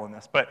no role in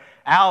this, but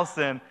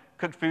Allison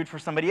cooked food for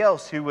somebody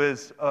else who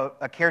was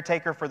a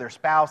caretaker for their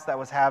spouse that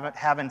was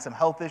having some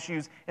health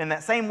issues. And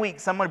that same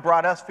week, someone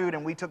brought us food,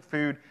 and we took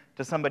food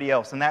to somebody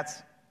else, and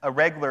that's a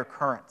regular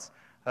occurrence.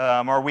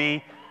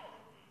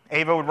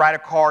 Ava would write a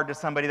card to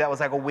somebody that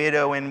was like a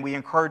widow, and we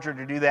encouraged her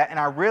to do that. And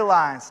I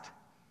realized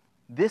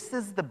this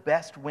is the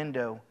best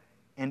window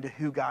into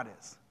who God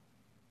is.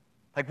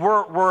 Like,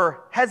 we're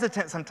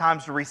hesitant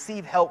sometimes to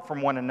receive help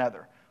from one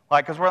another.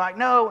 Like, because we're like,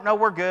 no,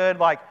 we're good.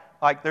 Like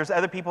there's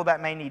other people that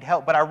may need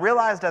help. But I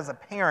realized as a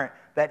parent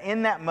that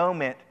in that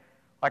moment,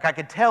 like I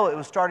could tell it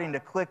was starting to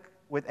click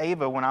with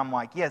Ava when I'm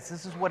like, yes,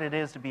 this is what it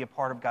is to be a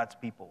part of God's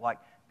people. Like,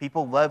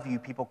 people love you,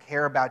 people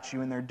care about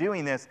you, and they're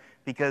doing this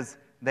because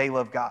they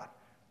love God.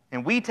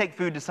 And we take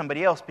food to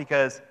somebody else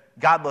because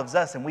God loves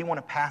us, and we want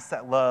to pass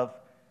that love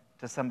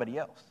to somebody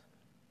else.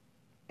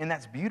 And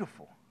that's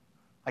beautiful.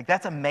 Like,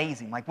 that's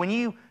amazing. Like, when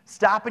you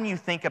stop and you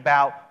think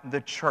about the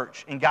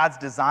church and God's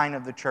design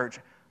of the church,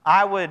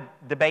 I would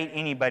debate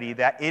anybody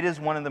that it is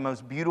one of the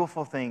most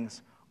beautiful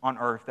things on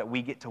earth that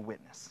we get to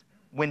witness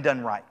when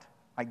done right.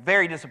 Like,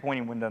 very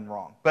disappointing when done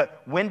wrong.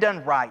 But when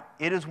done right,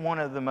 it is one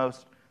of the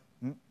most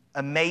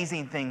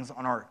amazing things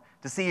on earth.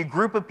 To see a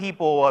group of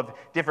people of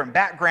different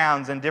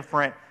backgrounds and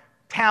different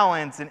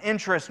talents and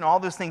interests and all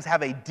those things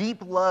have a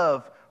deep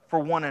love for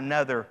one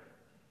another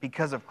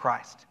because of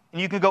Christ.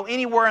 And you can go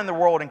anywhere in the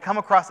world and come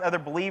across other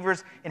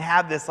believers and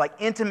have this like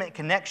intimate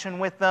connection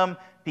with them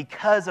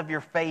because of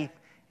your faith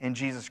in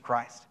Jesus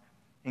Christ.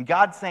 And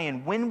God's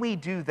saying when we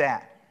do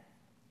that,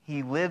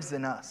 he lives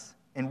in us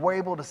and we're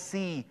able to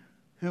see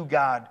who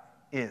God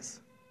is.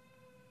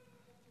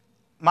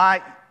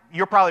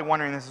 You're probably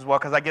wondering this as well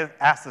because I get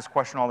asked this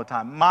question all the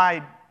time.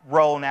 My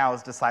role now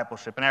is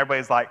discipleship, and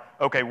everybody's like,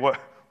 okay, what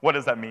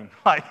does that mean?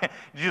 Like, did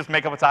you just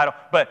make up a title?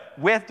 But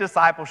with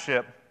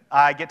discipleship,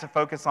 I get to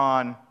focus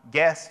on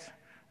guests,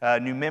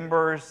 new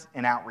members,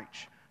 and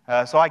outreach.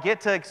 So I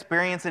get to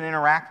experience and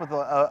interact with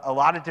a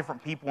lot of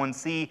different people and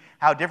see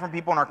how different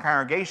people in our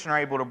congregation are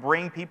able to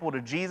bring people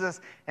to Jesus.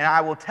 And I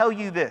will tell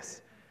you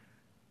this,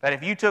 that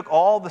if you took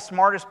all the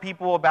smartest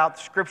people about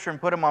the Scripture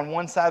and put them on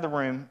one side of the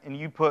room, and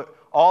you put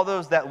all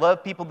those that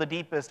love people the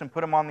deepest and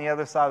put them on the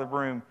other side of the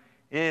room,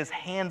 it is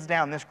hands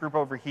down this group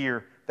over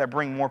here that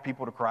bring more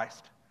people to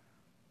Christ.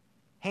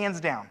 Hands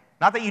down.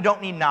 Not that you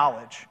don't need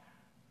knowledge,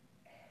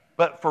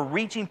 but for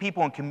reaching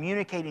people and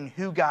communicating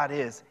who God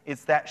is,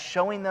 it's that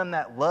showing them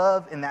that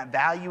love and that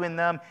value in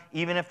them,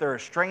 even if they're a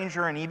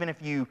stranger and even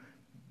if you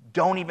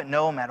don't even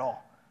know them at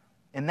all.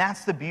 And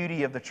that's the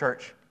beauty of the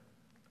church.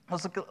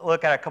 Let's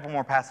look at a couple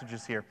more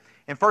passages here.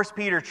 In 1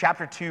 Peter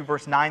chapter 2,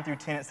 verse 9 through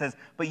 10, it says,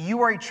 "But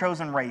you are a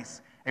chosen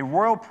race, a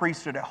royal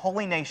priesthood, a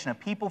holy nation, a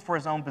people for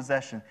his own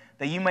possession,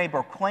 that you may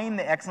proclaim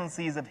the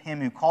excellencies of him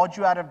who called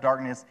you out of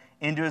darkness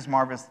into his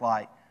marvelous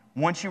light.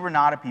 Once you were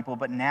not a people,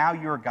 but now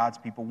you are God's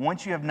people.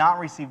 Once you have not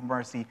received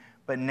mercy,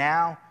 but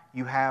now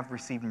you have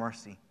received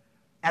mercy.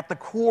 At the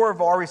core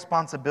of our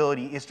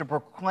responsibility is to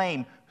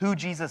proclaim who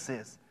Jesus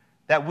is,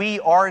 that we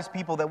are his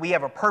people, that we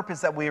have a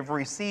purpose, that we have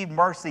received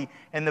mercy,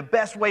 and the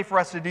best way for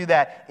us to do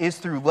that is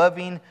through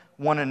loving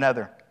one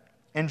another.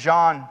 In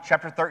John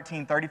chapter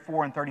 13,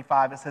 34 and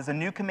 35, it says, "A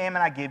new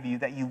commandment I give you,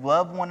 that you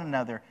love one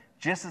another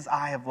just as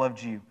I have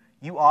loved you.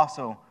 You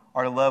also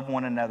are to love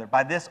one another.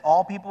 By this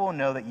all people will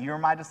know that you are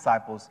my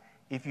disciples,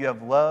 if you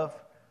have love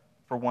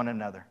for one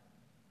another."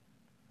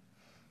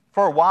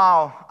 For a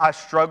while, I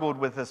struggled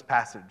with this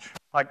passage.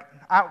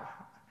 I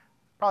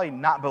probably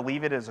not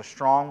believe it is a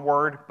strong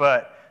word,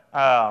 but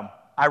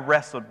I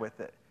wrestled with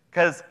it.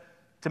 Because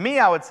to me,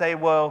 I would say,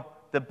 well,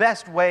 the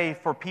best way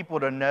for people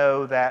to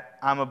know that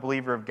I'm a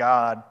believer of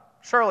God,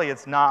 surely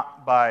it's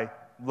not by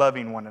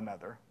loving one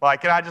another. I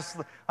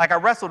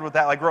wrestled with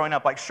that, growing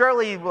up.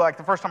 Surely,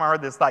 the first time I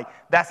heard this,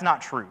 that's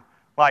not true.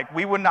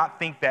 We would not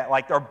think that.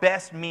 Our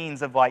best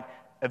means of,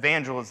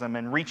 evangelism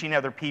and reaching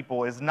other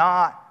people is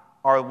not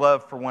our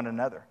love for one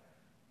another.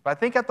 But I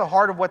think at the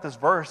heart of what this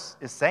verse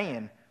is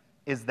saying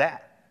is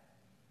that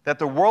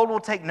the world will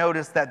take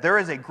notice that there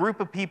is a group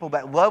of people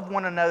that love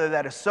one another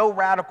that is so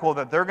radical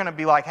that they're going to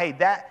be like, hey,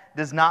 that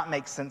does not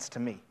make sense to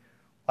me.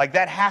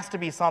 That has to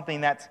be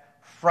something that's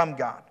from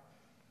God.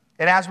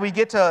 And as we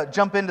get to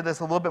jump into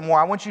this a little bit more,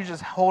 I want you to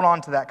just hold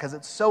on to that because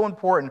it's so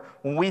important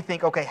when we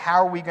think, okay,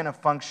 how are we going to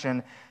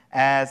function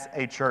as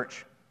a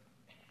church?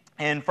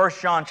 In 1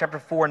 John chapter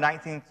 4,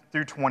 19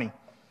 through 20,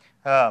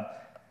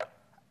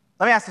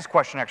 let me ask this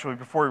question, actually,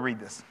 before we read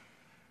this.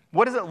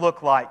 What does it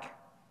look like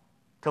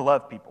to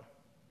love people?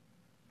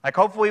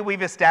 Hopefully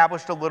we've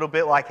established a little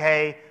bit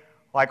hey,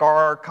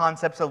 our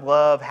concepts of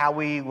love, how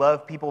we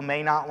love people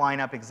may not line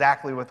up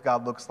exactly with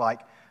God looks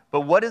like.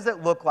 But what does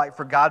it look like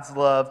for God's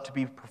love to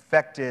be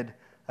perfected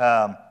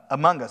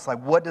among us?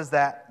 What does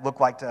that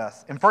look like to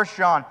us? In 1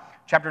 John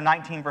chapter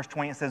 19, verse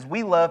 20, it says,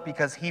 "We love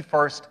because he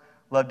first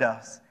loved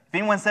us. If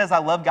anyone says, I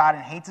love God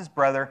and hates his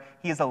brother,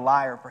 he is a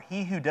liar. For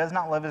he who does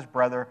not love his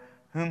brother,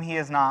 who he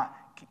has not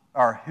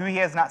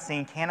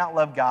seen, cannot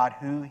love God,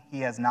 who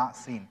he has not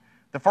seen."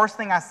 The first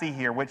thing I see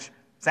here, which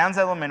sounds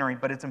elementary,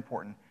 but it's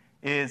important,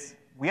 is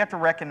we have to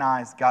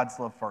recognize God's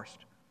love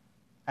first.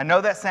 I know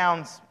that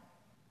sounds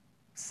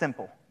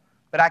simple,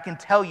 but I can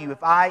tell you,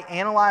 if I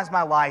analyze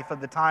my life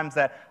of the times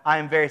that I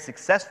am very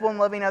successful in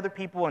loving other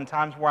people and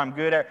times where I'm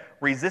good at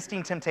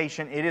resisting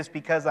temptation, it is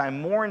because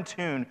I'm more in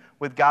tune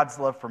with God's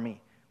love for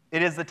me.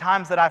 It is the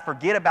times that I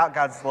forget about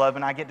God's love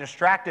and I get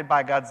distracted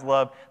by God's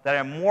love that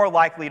I'm more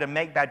likely to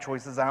make bad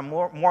choices. I'm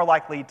more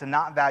likely to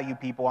not value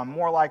people. I'm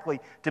more likely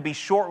to be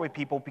short with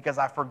people because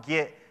I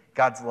forget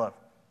God's love.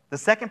 The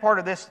second part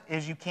of this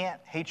is you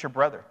can't hate your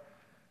brother.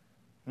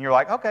 And you're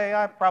like, okay,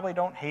 I probably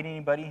don't hate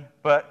anybody,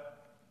 but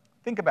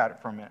think about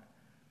it for a minute.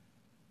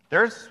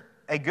 There's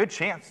a good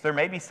chance there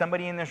may be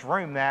somebody in this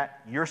room that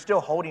you're still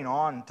holding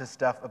on to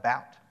stuff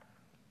about,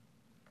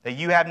 that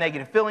you have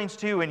negative feelings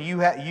to, and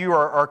you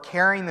are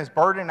carrying this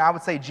burden. I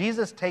would say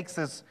Jesus takes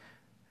this,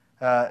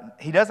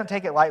 he doesn't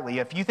take it lightly.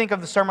 If you think of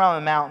the Sermon on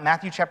the Mount,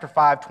 Matthew chapter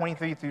 5,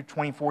 23 through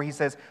 24, he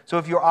says, "So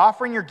if you're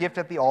offering your gift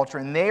at the altar,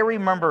 and there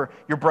remember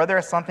your brother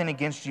has something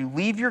against you,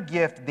 leave your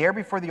gift there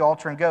before the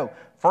altar and go.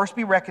 First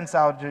be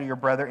reconciled to your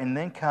brother, and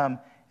then come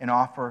and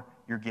offer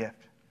your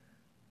gift."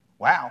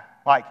 Wow.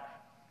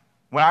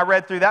 When I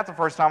read through that the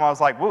first time, I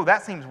was like, whoa,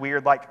 that seems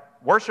weird.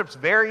 Worship's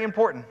very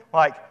important.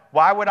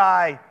 Why would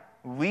I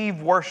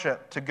leave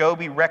worship to go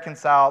be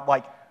reconciled?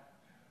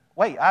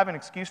 Wait, I have an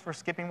excuse for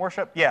skipping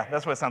worship? Yeah,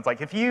 that's what it sounds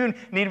like. If you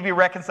need to be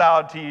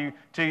reconciled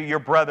to your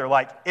brother,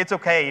 it's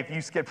okay if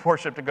you skip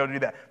worship to go do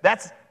that.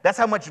 That's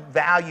how much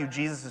value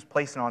Jesus is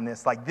placing on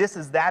this. This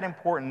is that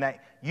important that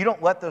you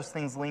don't let those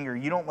things linger.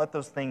 You don't let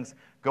those things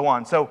go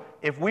on. So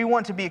if we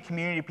want to be a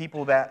community of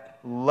people that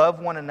love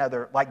one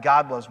another like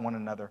God loves one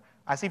another,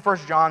 I see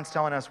 1 John's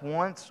telling us,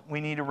 once, we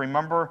need to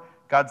remember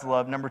God's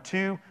love. Number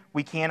 2,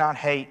 we cannot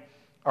hate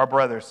our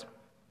brothers.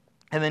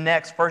 And the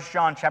next, 1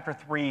 John chapter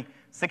 3,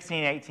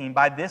 16 and 18,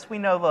 "By this we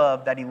know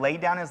love, that he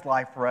laid down his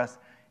life for us,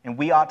 and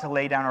we ought to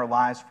lay down our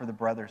lives for the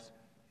brothers."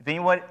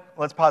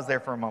 Let's pause there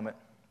for a moment.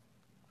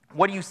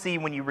 What do you see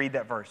when you read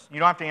that verse? You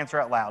don't have to answer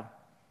out loud.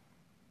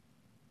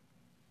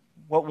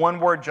 What one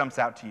word jumps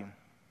out to you?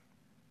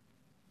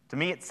 To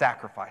me, it's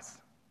sacrifice.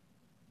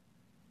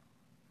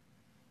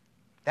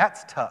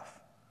 That's tough.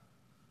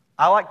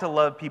 I like to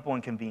love people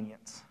in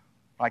convenience,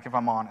 if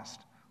I'm honest.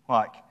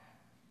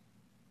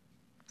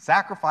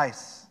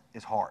 Sacrifice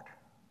is hard.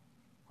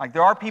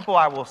 There are people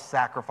I will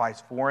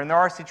sacrifice for, and there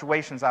are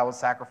situations I will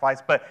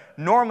sacrifice, but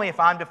normally if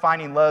I'm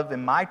defining love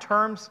in my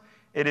terms,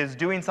 it is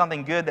doing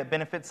something good that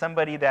benefits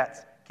somebody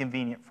that's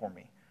convenient for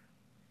me.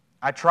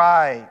 I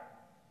try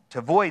to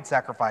avoid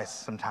sacrifice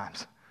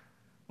sometimes.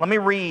 Let me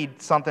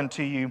read something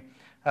to you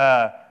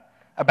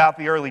about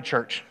the early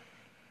church.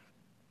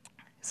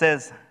 It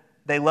says,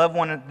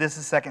 this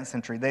is 2nd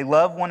century, "They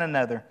love one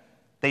another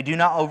They do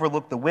not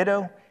overlook the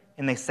widow,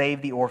 and they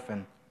save the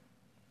orphan.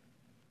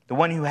 The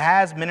one who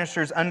has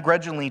ministers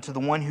ungrudgingly to the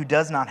one who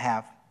does not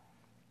have.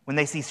 When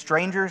they see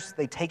strangers,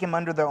 they take him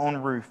under their own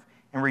roof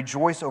and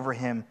rejoice over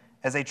him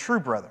as a true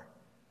brother.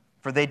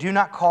 For they do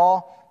not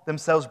call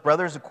themselves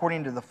brothers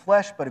according to the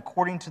flesh, but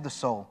according to the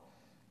soul.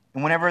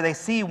 And whenever they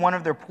see one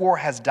of their poor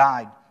has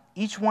died,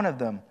 each one of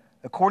them,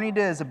 according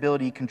to his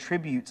ability,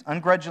 contributes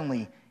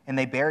ungrudgingly, and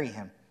they bury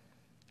him.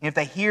 And if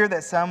they hear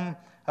that some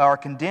are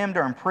condemned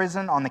or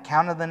imprisoned on the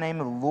account of the name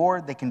of the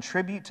Lord, they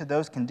contribute to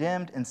those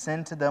condemned and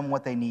send to them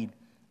what they need.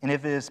 And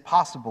if it is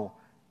possible,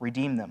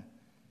 redeem them.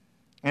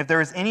 And if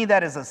there is any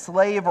that is a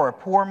slave or a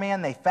poor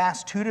man, they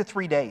fast 2 to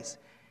 3 days.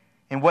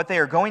 And what they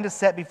are going to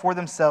set before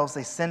themselves,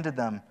 they send to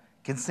them,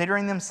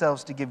 considering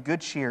themselves to give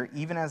good cheer,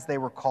 even as they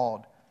were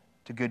called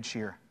to good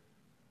cheer.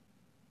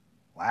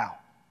 Wow.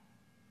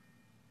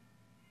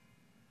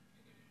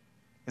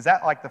 Is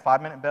that like the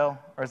 5-minute bell,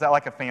 or is that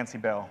like a fancy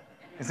bell?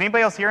 Is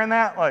anybody else hearing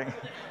that?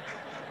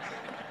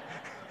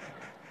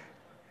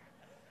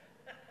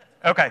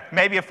 Okay,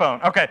 maybe a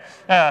phone. Okay.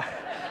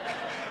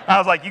 I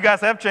was like, you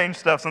guys have changed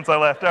stuff since I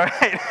left. All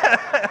right.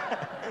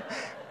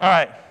 All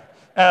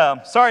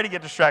right. Sorry to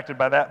get distracted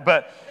by that,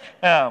 but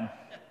on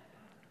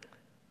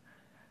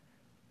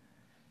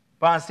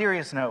a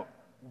serious note,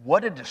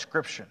 what a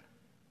description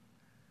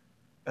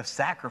of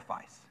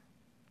sacrifice.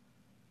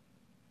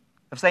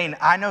 Of saying,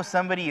 I know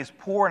somebody is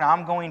poor and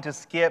I'm going to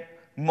skip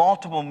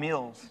multiple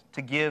meals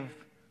to give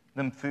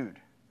them food.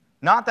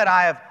 Not that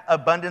I have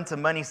abundance of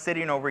money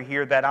sitting over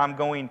here that I'm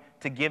going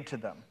to give to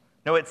them.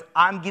 No, it's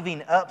I'm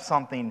giving up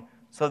something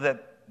so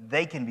that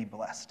they can be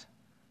blessed.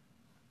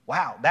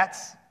 Wow,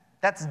 that's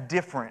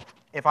different,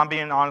 if I'm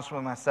being honest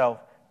with myself,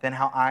 than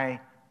how I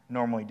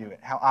normally do it,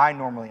 how I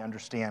normally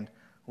understand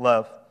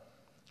love.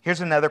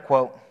 Here's another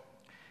quote.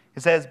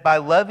 It says, by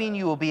loving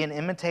you will be an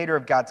imitator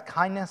of God's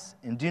kindness,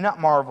 and do not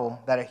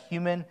marvel that a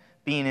human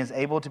being is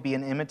able to be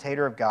an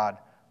imitator of God.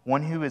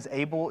 One who is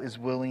able is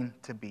willing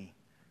to be.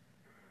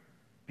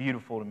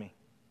 Beautiful to me.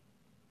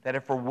 That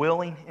if we're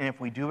willing and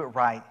if we do it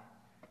right,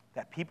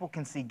 that people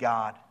can see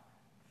God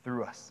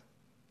through us.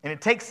 And it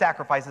takes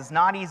sacrifice. It's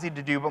not easy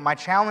to do, but my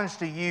challenge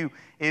to you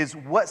is,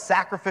 what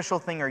sacrificial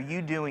thing are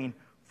you doing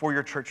for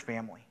your church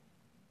family?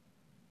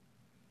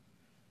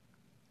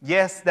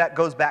 Yes, that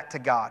goes back to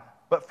God,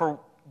 but for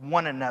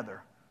one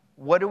another.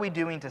 What are we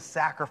doing to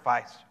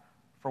sacrifice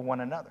for one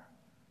another?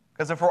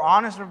 Because if we're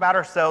honest about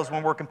ourselves,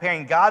 when we're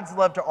comparing God's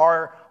love to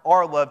our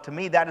love, to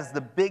me, that is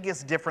the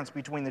biggest difference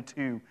between the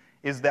two,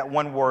 is that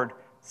one word,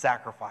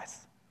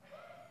 sacrifice.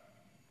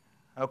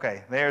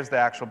 Okay, there's the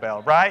actual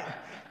bell, right?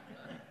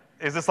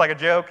 Is this like a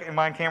joke in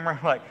my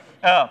camera?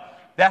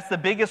 That's the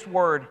biggest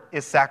word,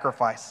 is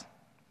sacrifice.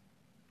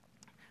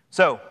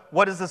 So,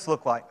 what does this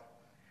look like?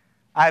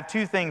 I have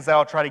 2 things that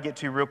I'll try to get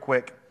to real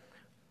quick.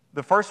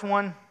 The first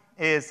one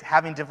is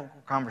having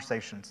difficult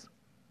conversations.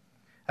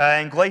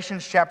 In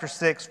Galatians chapter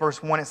 6,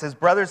 verse 1, it says,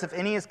 brothers, if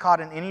any is caught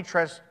in any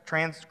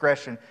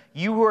transgression,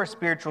 you who are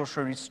spiritual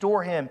should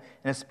restore him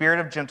in a spirit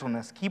of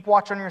gentleness. Keep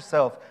watch on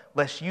yourself,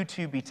 lest you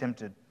too be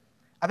tempted.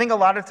 I think a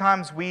lot of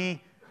times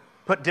we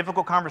put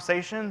difficult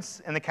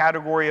conversations in the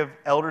category of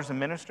elders and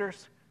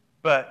ministers,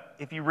 but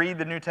if you read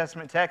the New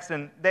Testament text,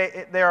 and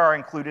they are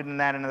included in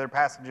that in other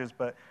passages,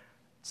 but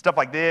stuff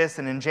like this,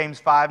 and in James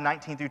 5,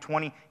 19 through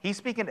 20, he's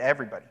speaking to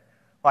everybody.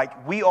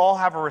 We all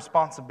have a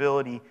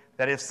responsibility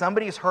that if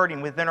somebody is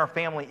hurting within our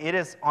family, it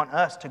is on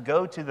us to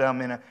go to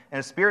them in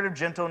a spirit of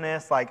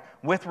gentleness,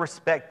 with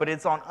respect, but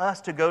it's on us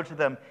to go to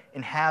them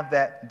and have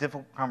that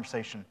difficult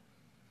conversation.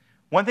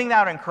 One thing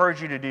that I would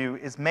encourage you to do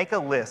is make a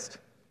list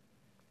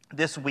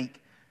this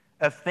week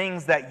of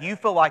things that you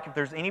feel like if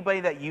there's anybody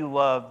that you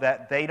love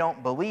that they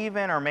don't believe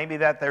in, or maybe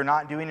that they're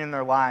not doing in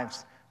their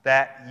lives,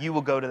 that you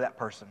will go to that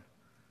person.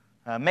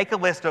 Make a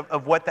list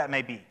of what that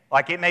may be.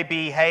 It may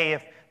be, hey,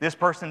 if this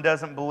person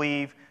doesn't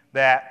believe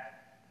that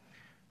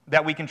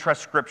we can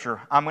trust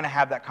Scripture, I'm going to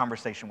have that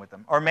conversation with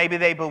them. Or maybe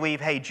they believe,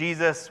 hey,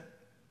 Jesus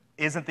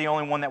isn't the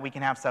only one that we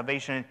can have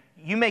salvation.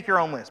 You make your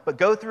own list, but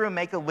go through and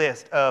make a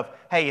list of,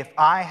 hey, if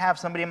I have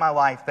somebody in my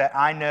life that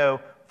I know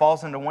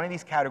falls into one of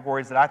these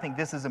categories, that I think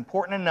this is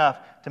important enough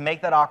to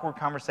make that awkward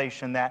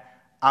conversation,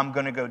 that I'm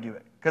going to go do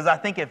it. Because I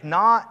think if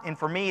not, and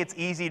for me, it's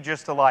easy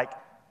just to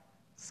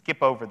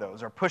skip over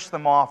those or push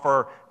them off,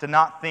 or to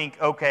not think,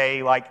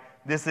 okay,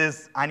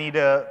 I need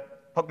to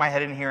poke my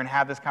head in here and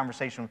have this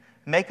conversation.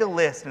 Make a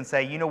list and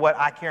say, you know what,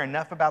 I care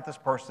enough about this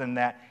person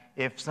that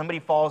if somebody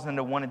falls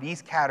into one of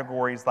these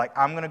categories,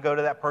 I'm going to go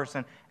to that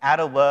person out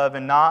of love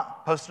and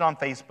not post it on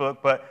Facebook,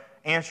 but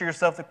answer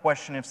yourself the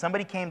question. If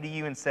somebody came to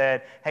you and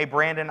said, hey,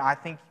 Brandon, I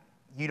think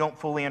you don't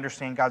fully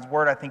understand God's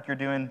word. I think you're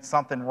doing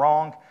something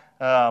wrong.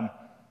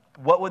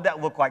 What would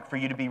that look like for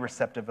you to be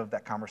receptive of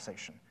that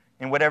conversation?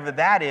 And whatever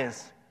that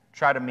is,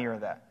 try to mirror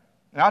that.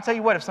 And I'll tell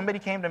you what, if somebody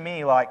came to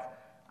me,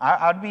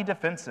 I'd be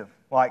defensive.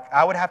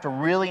 I would have to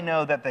really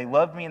know that they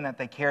loved me and that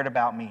they cared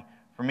about me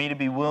for me to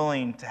be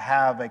willing to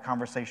have a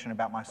conversation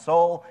about my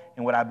soul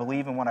and what I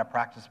believe and what I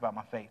practice about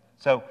my faith.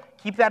 So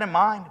keep that in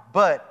mind.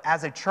 But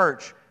as a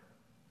church,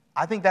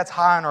 I think that's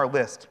high on our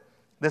list.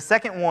 The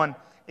second one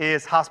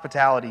is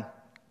hospitality.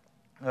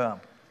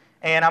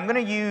 And I'm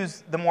going to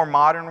use the more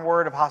modern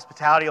word of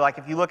hospitality. Like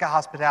if you look at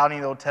hospitality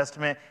in the Old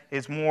Testament,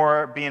 it's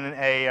more being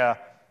a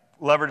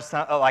lover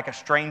to like a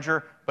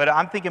stranger. But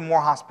I'm thinking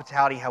more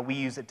hospitality how we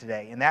use it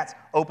today. And that's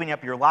opening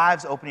up your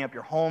lives, opening up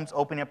your homes,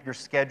 opening up your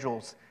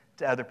schedules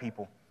to other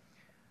people.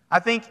 I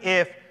think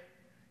if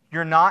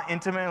you're not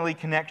intimately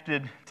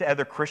connected to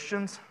other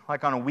Christians,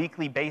 like on a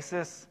weekly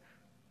basis,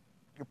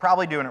 you're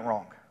probably doing it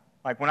wrong.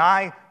 Like when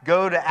I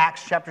go to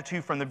Acts chapter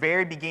 2 from the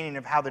very beginning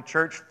of how the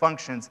church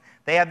functions,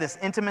 they have this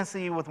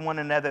intimacy with one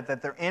another,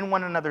 that they're in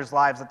one another's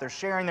lives, that they're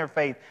sharing their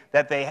faith,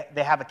 that they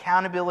have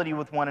accountability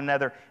with one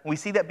another. And we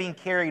see that being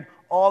carried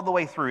all the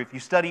way through. If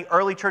you study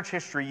early church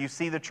history, you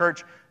see the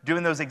church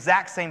doing those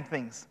exact same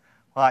things.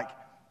 Like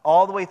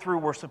all the way through,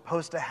 we're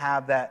supposed to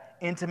have that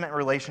intimate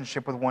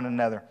relationship with one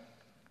another.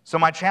 So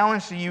my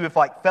challenge to you, if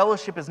like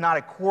fellowship is not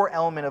a core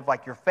element of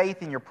like your faith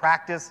and your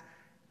practice,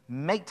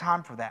 make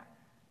time for that.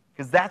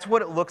 Because that's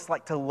what it looks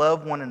like to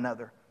love one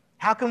another.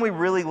 How can we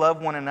really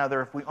love one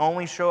another if we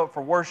only show up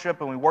for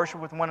worship and we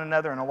worship with one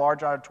another in a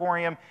large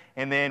auditorium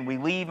and then we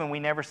leave and we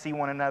never see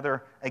one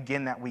another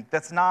again that week?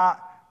 That's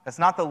not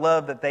the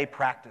love that they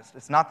practiced.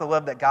 It's not the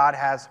love that God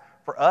has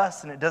for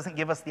us, and it doesn't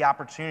give us the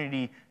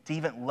opportunity to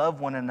even love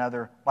one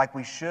another like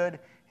we should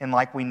and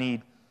like we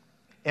need.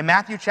 In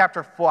Matthew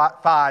chapter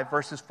 5,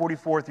 verses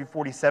 44 through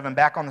 47,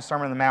 back on the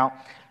Sermon on the Mount,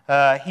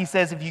 he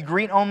says, "If you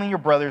greet only your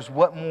brothers,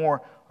 what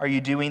more are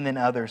you doing than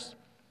others?"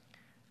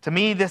 To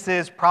me, this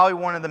is probably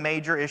one of the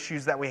major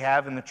issues that we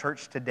have in the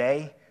church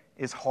today.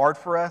 Is hard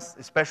for us,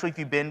 especially if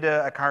you've been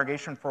to a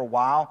congregation for a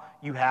while.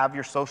 You have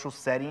your social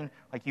setting,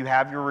 like you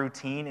have your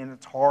routine, and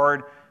it's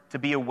hard to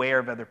be aware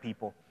of other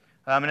people.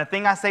 And a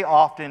thing I say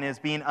often is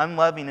being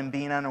unloving and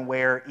being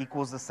unaware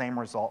equals the same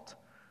result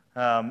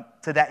to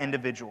that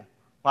individual.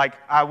 Like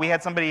we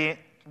had somebody,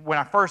 when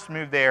I first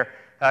moved there,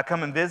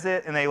 come and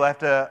visit, and they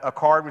left a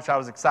card, which I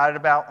was excited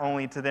about,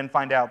 only to then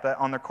find out that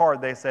on their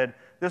card they said,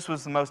 "This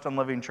was the most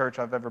unloving church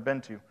I've ever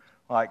been to."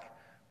 Like,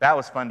 that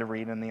was fun to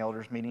read in the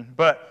elders meeting.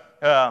 But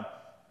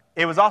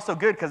it was also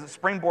good because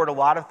it springboarded a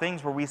lot of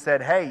things where we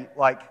said, hey,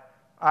 like,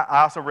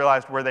 I also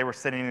realized where they were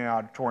sitting in the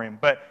auditorium.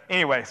 But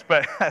anyways,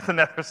 that's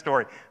another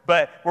story.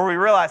 But where we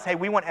realized, hey,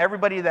 we want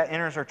everybody that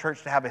enters our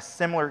church to have a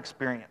similar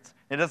experience.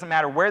 It doesn't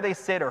matter where they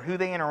sit or who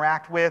they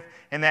interact with,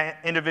 and that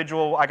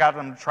individual, I got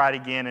them to try it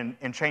again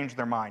and change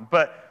their mind.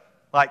 But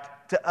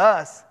like to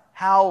us,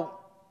 how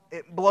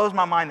it blows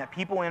my mind that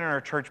people enter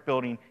a church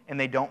building and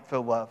they don't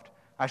feel loved.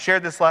 I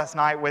shared this last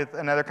night with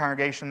another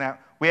congregation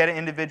that we had an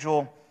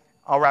individual,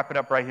 I'll wrap it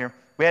up right here.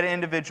 We had an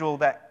individual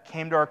that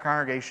came to our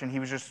congregation. He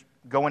was just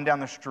going down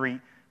the street.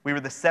 We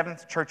were the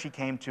 7th church he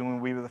came to, and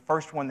we were the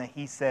first one that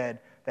he said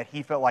that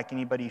he felt like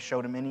anybody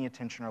showed him any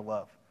attention or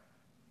love.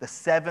 The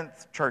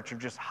 7th church of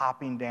just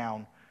hopping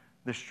down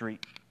the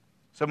street.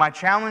 So my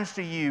challenge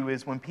to you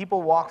is when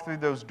people walk through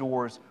those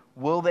doors,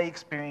 will they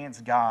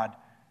experience God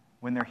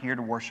when they're here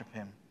to worship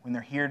Him, when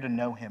they're here to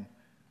know Him?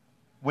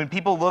 When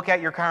people look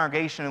at your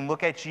congregation and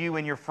look at you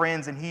and your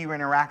friends and who you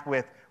interact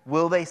with,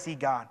 will they see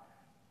God?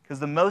 Because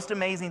the most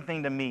amazing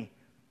thing to me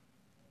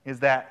is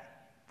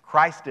that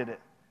Christ did it,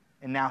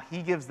 and now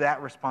He gives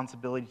that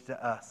responsibility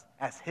to us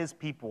as His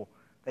people,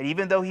 that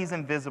even though He's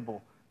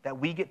invisible, that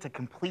we get to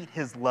complete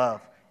His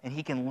love, and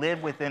He can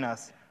live within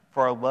us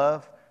for our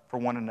love for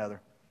one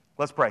another.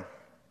 Let's pray.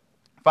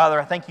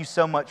 Father, I thank You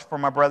so much for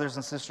my brothers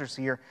and sisters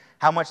here,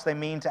 how much they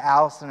mean to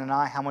Allison and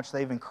I, how much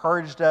they've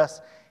encouraged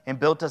us and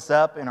built us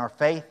up in our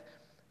faith.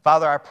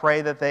 Father, I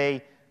pray that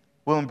they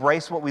will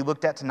embrace what we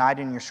looked at tonight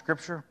in Your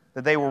Scripture,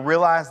 that they will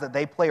realize that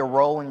they play a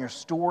role in Your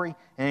story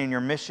and in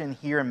Your mission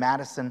here in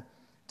Madison,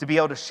 to be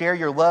able to share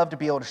Your love, to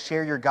be able to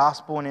share Your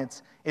gospel,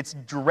 and it's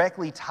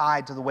directly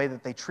tied to the way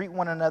that they treat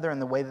one another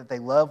and the way that they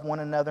love one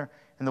another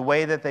and the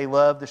way that they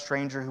love the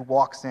stranger who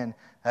walks in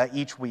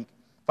each week.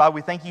 Father,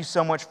 we thank You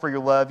so much for Your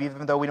love,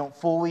 even though we don't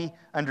fully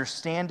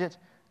understand it.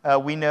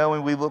 We know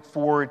and we look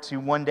forward to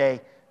one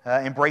day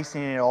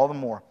embracing it all the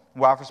more.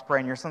 We offer us prayer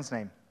in Your Son's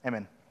name.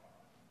 Amen.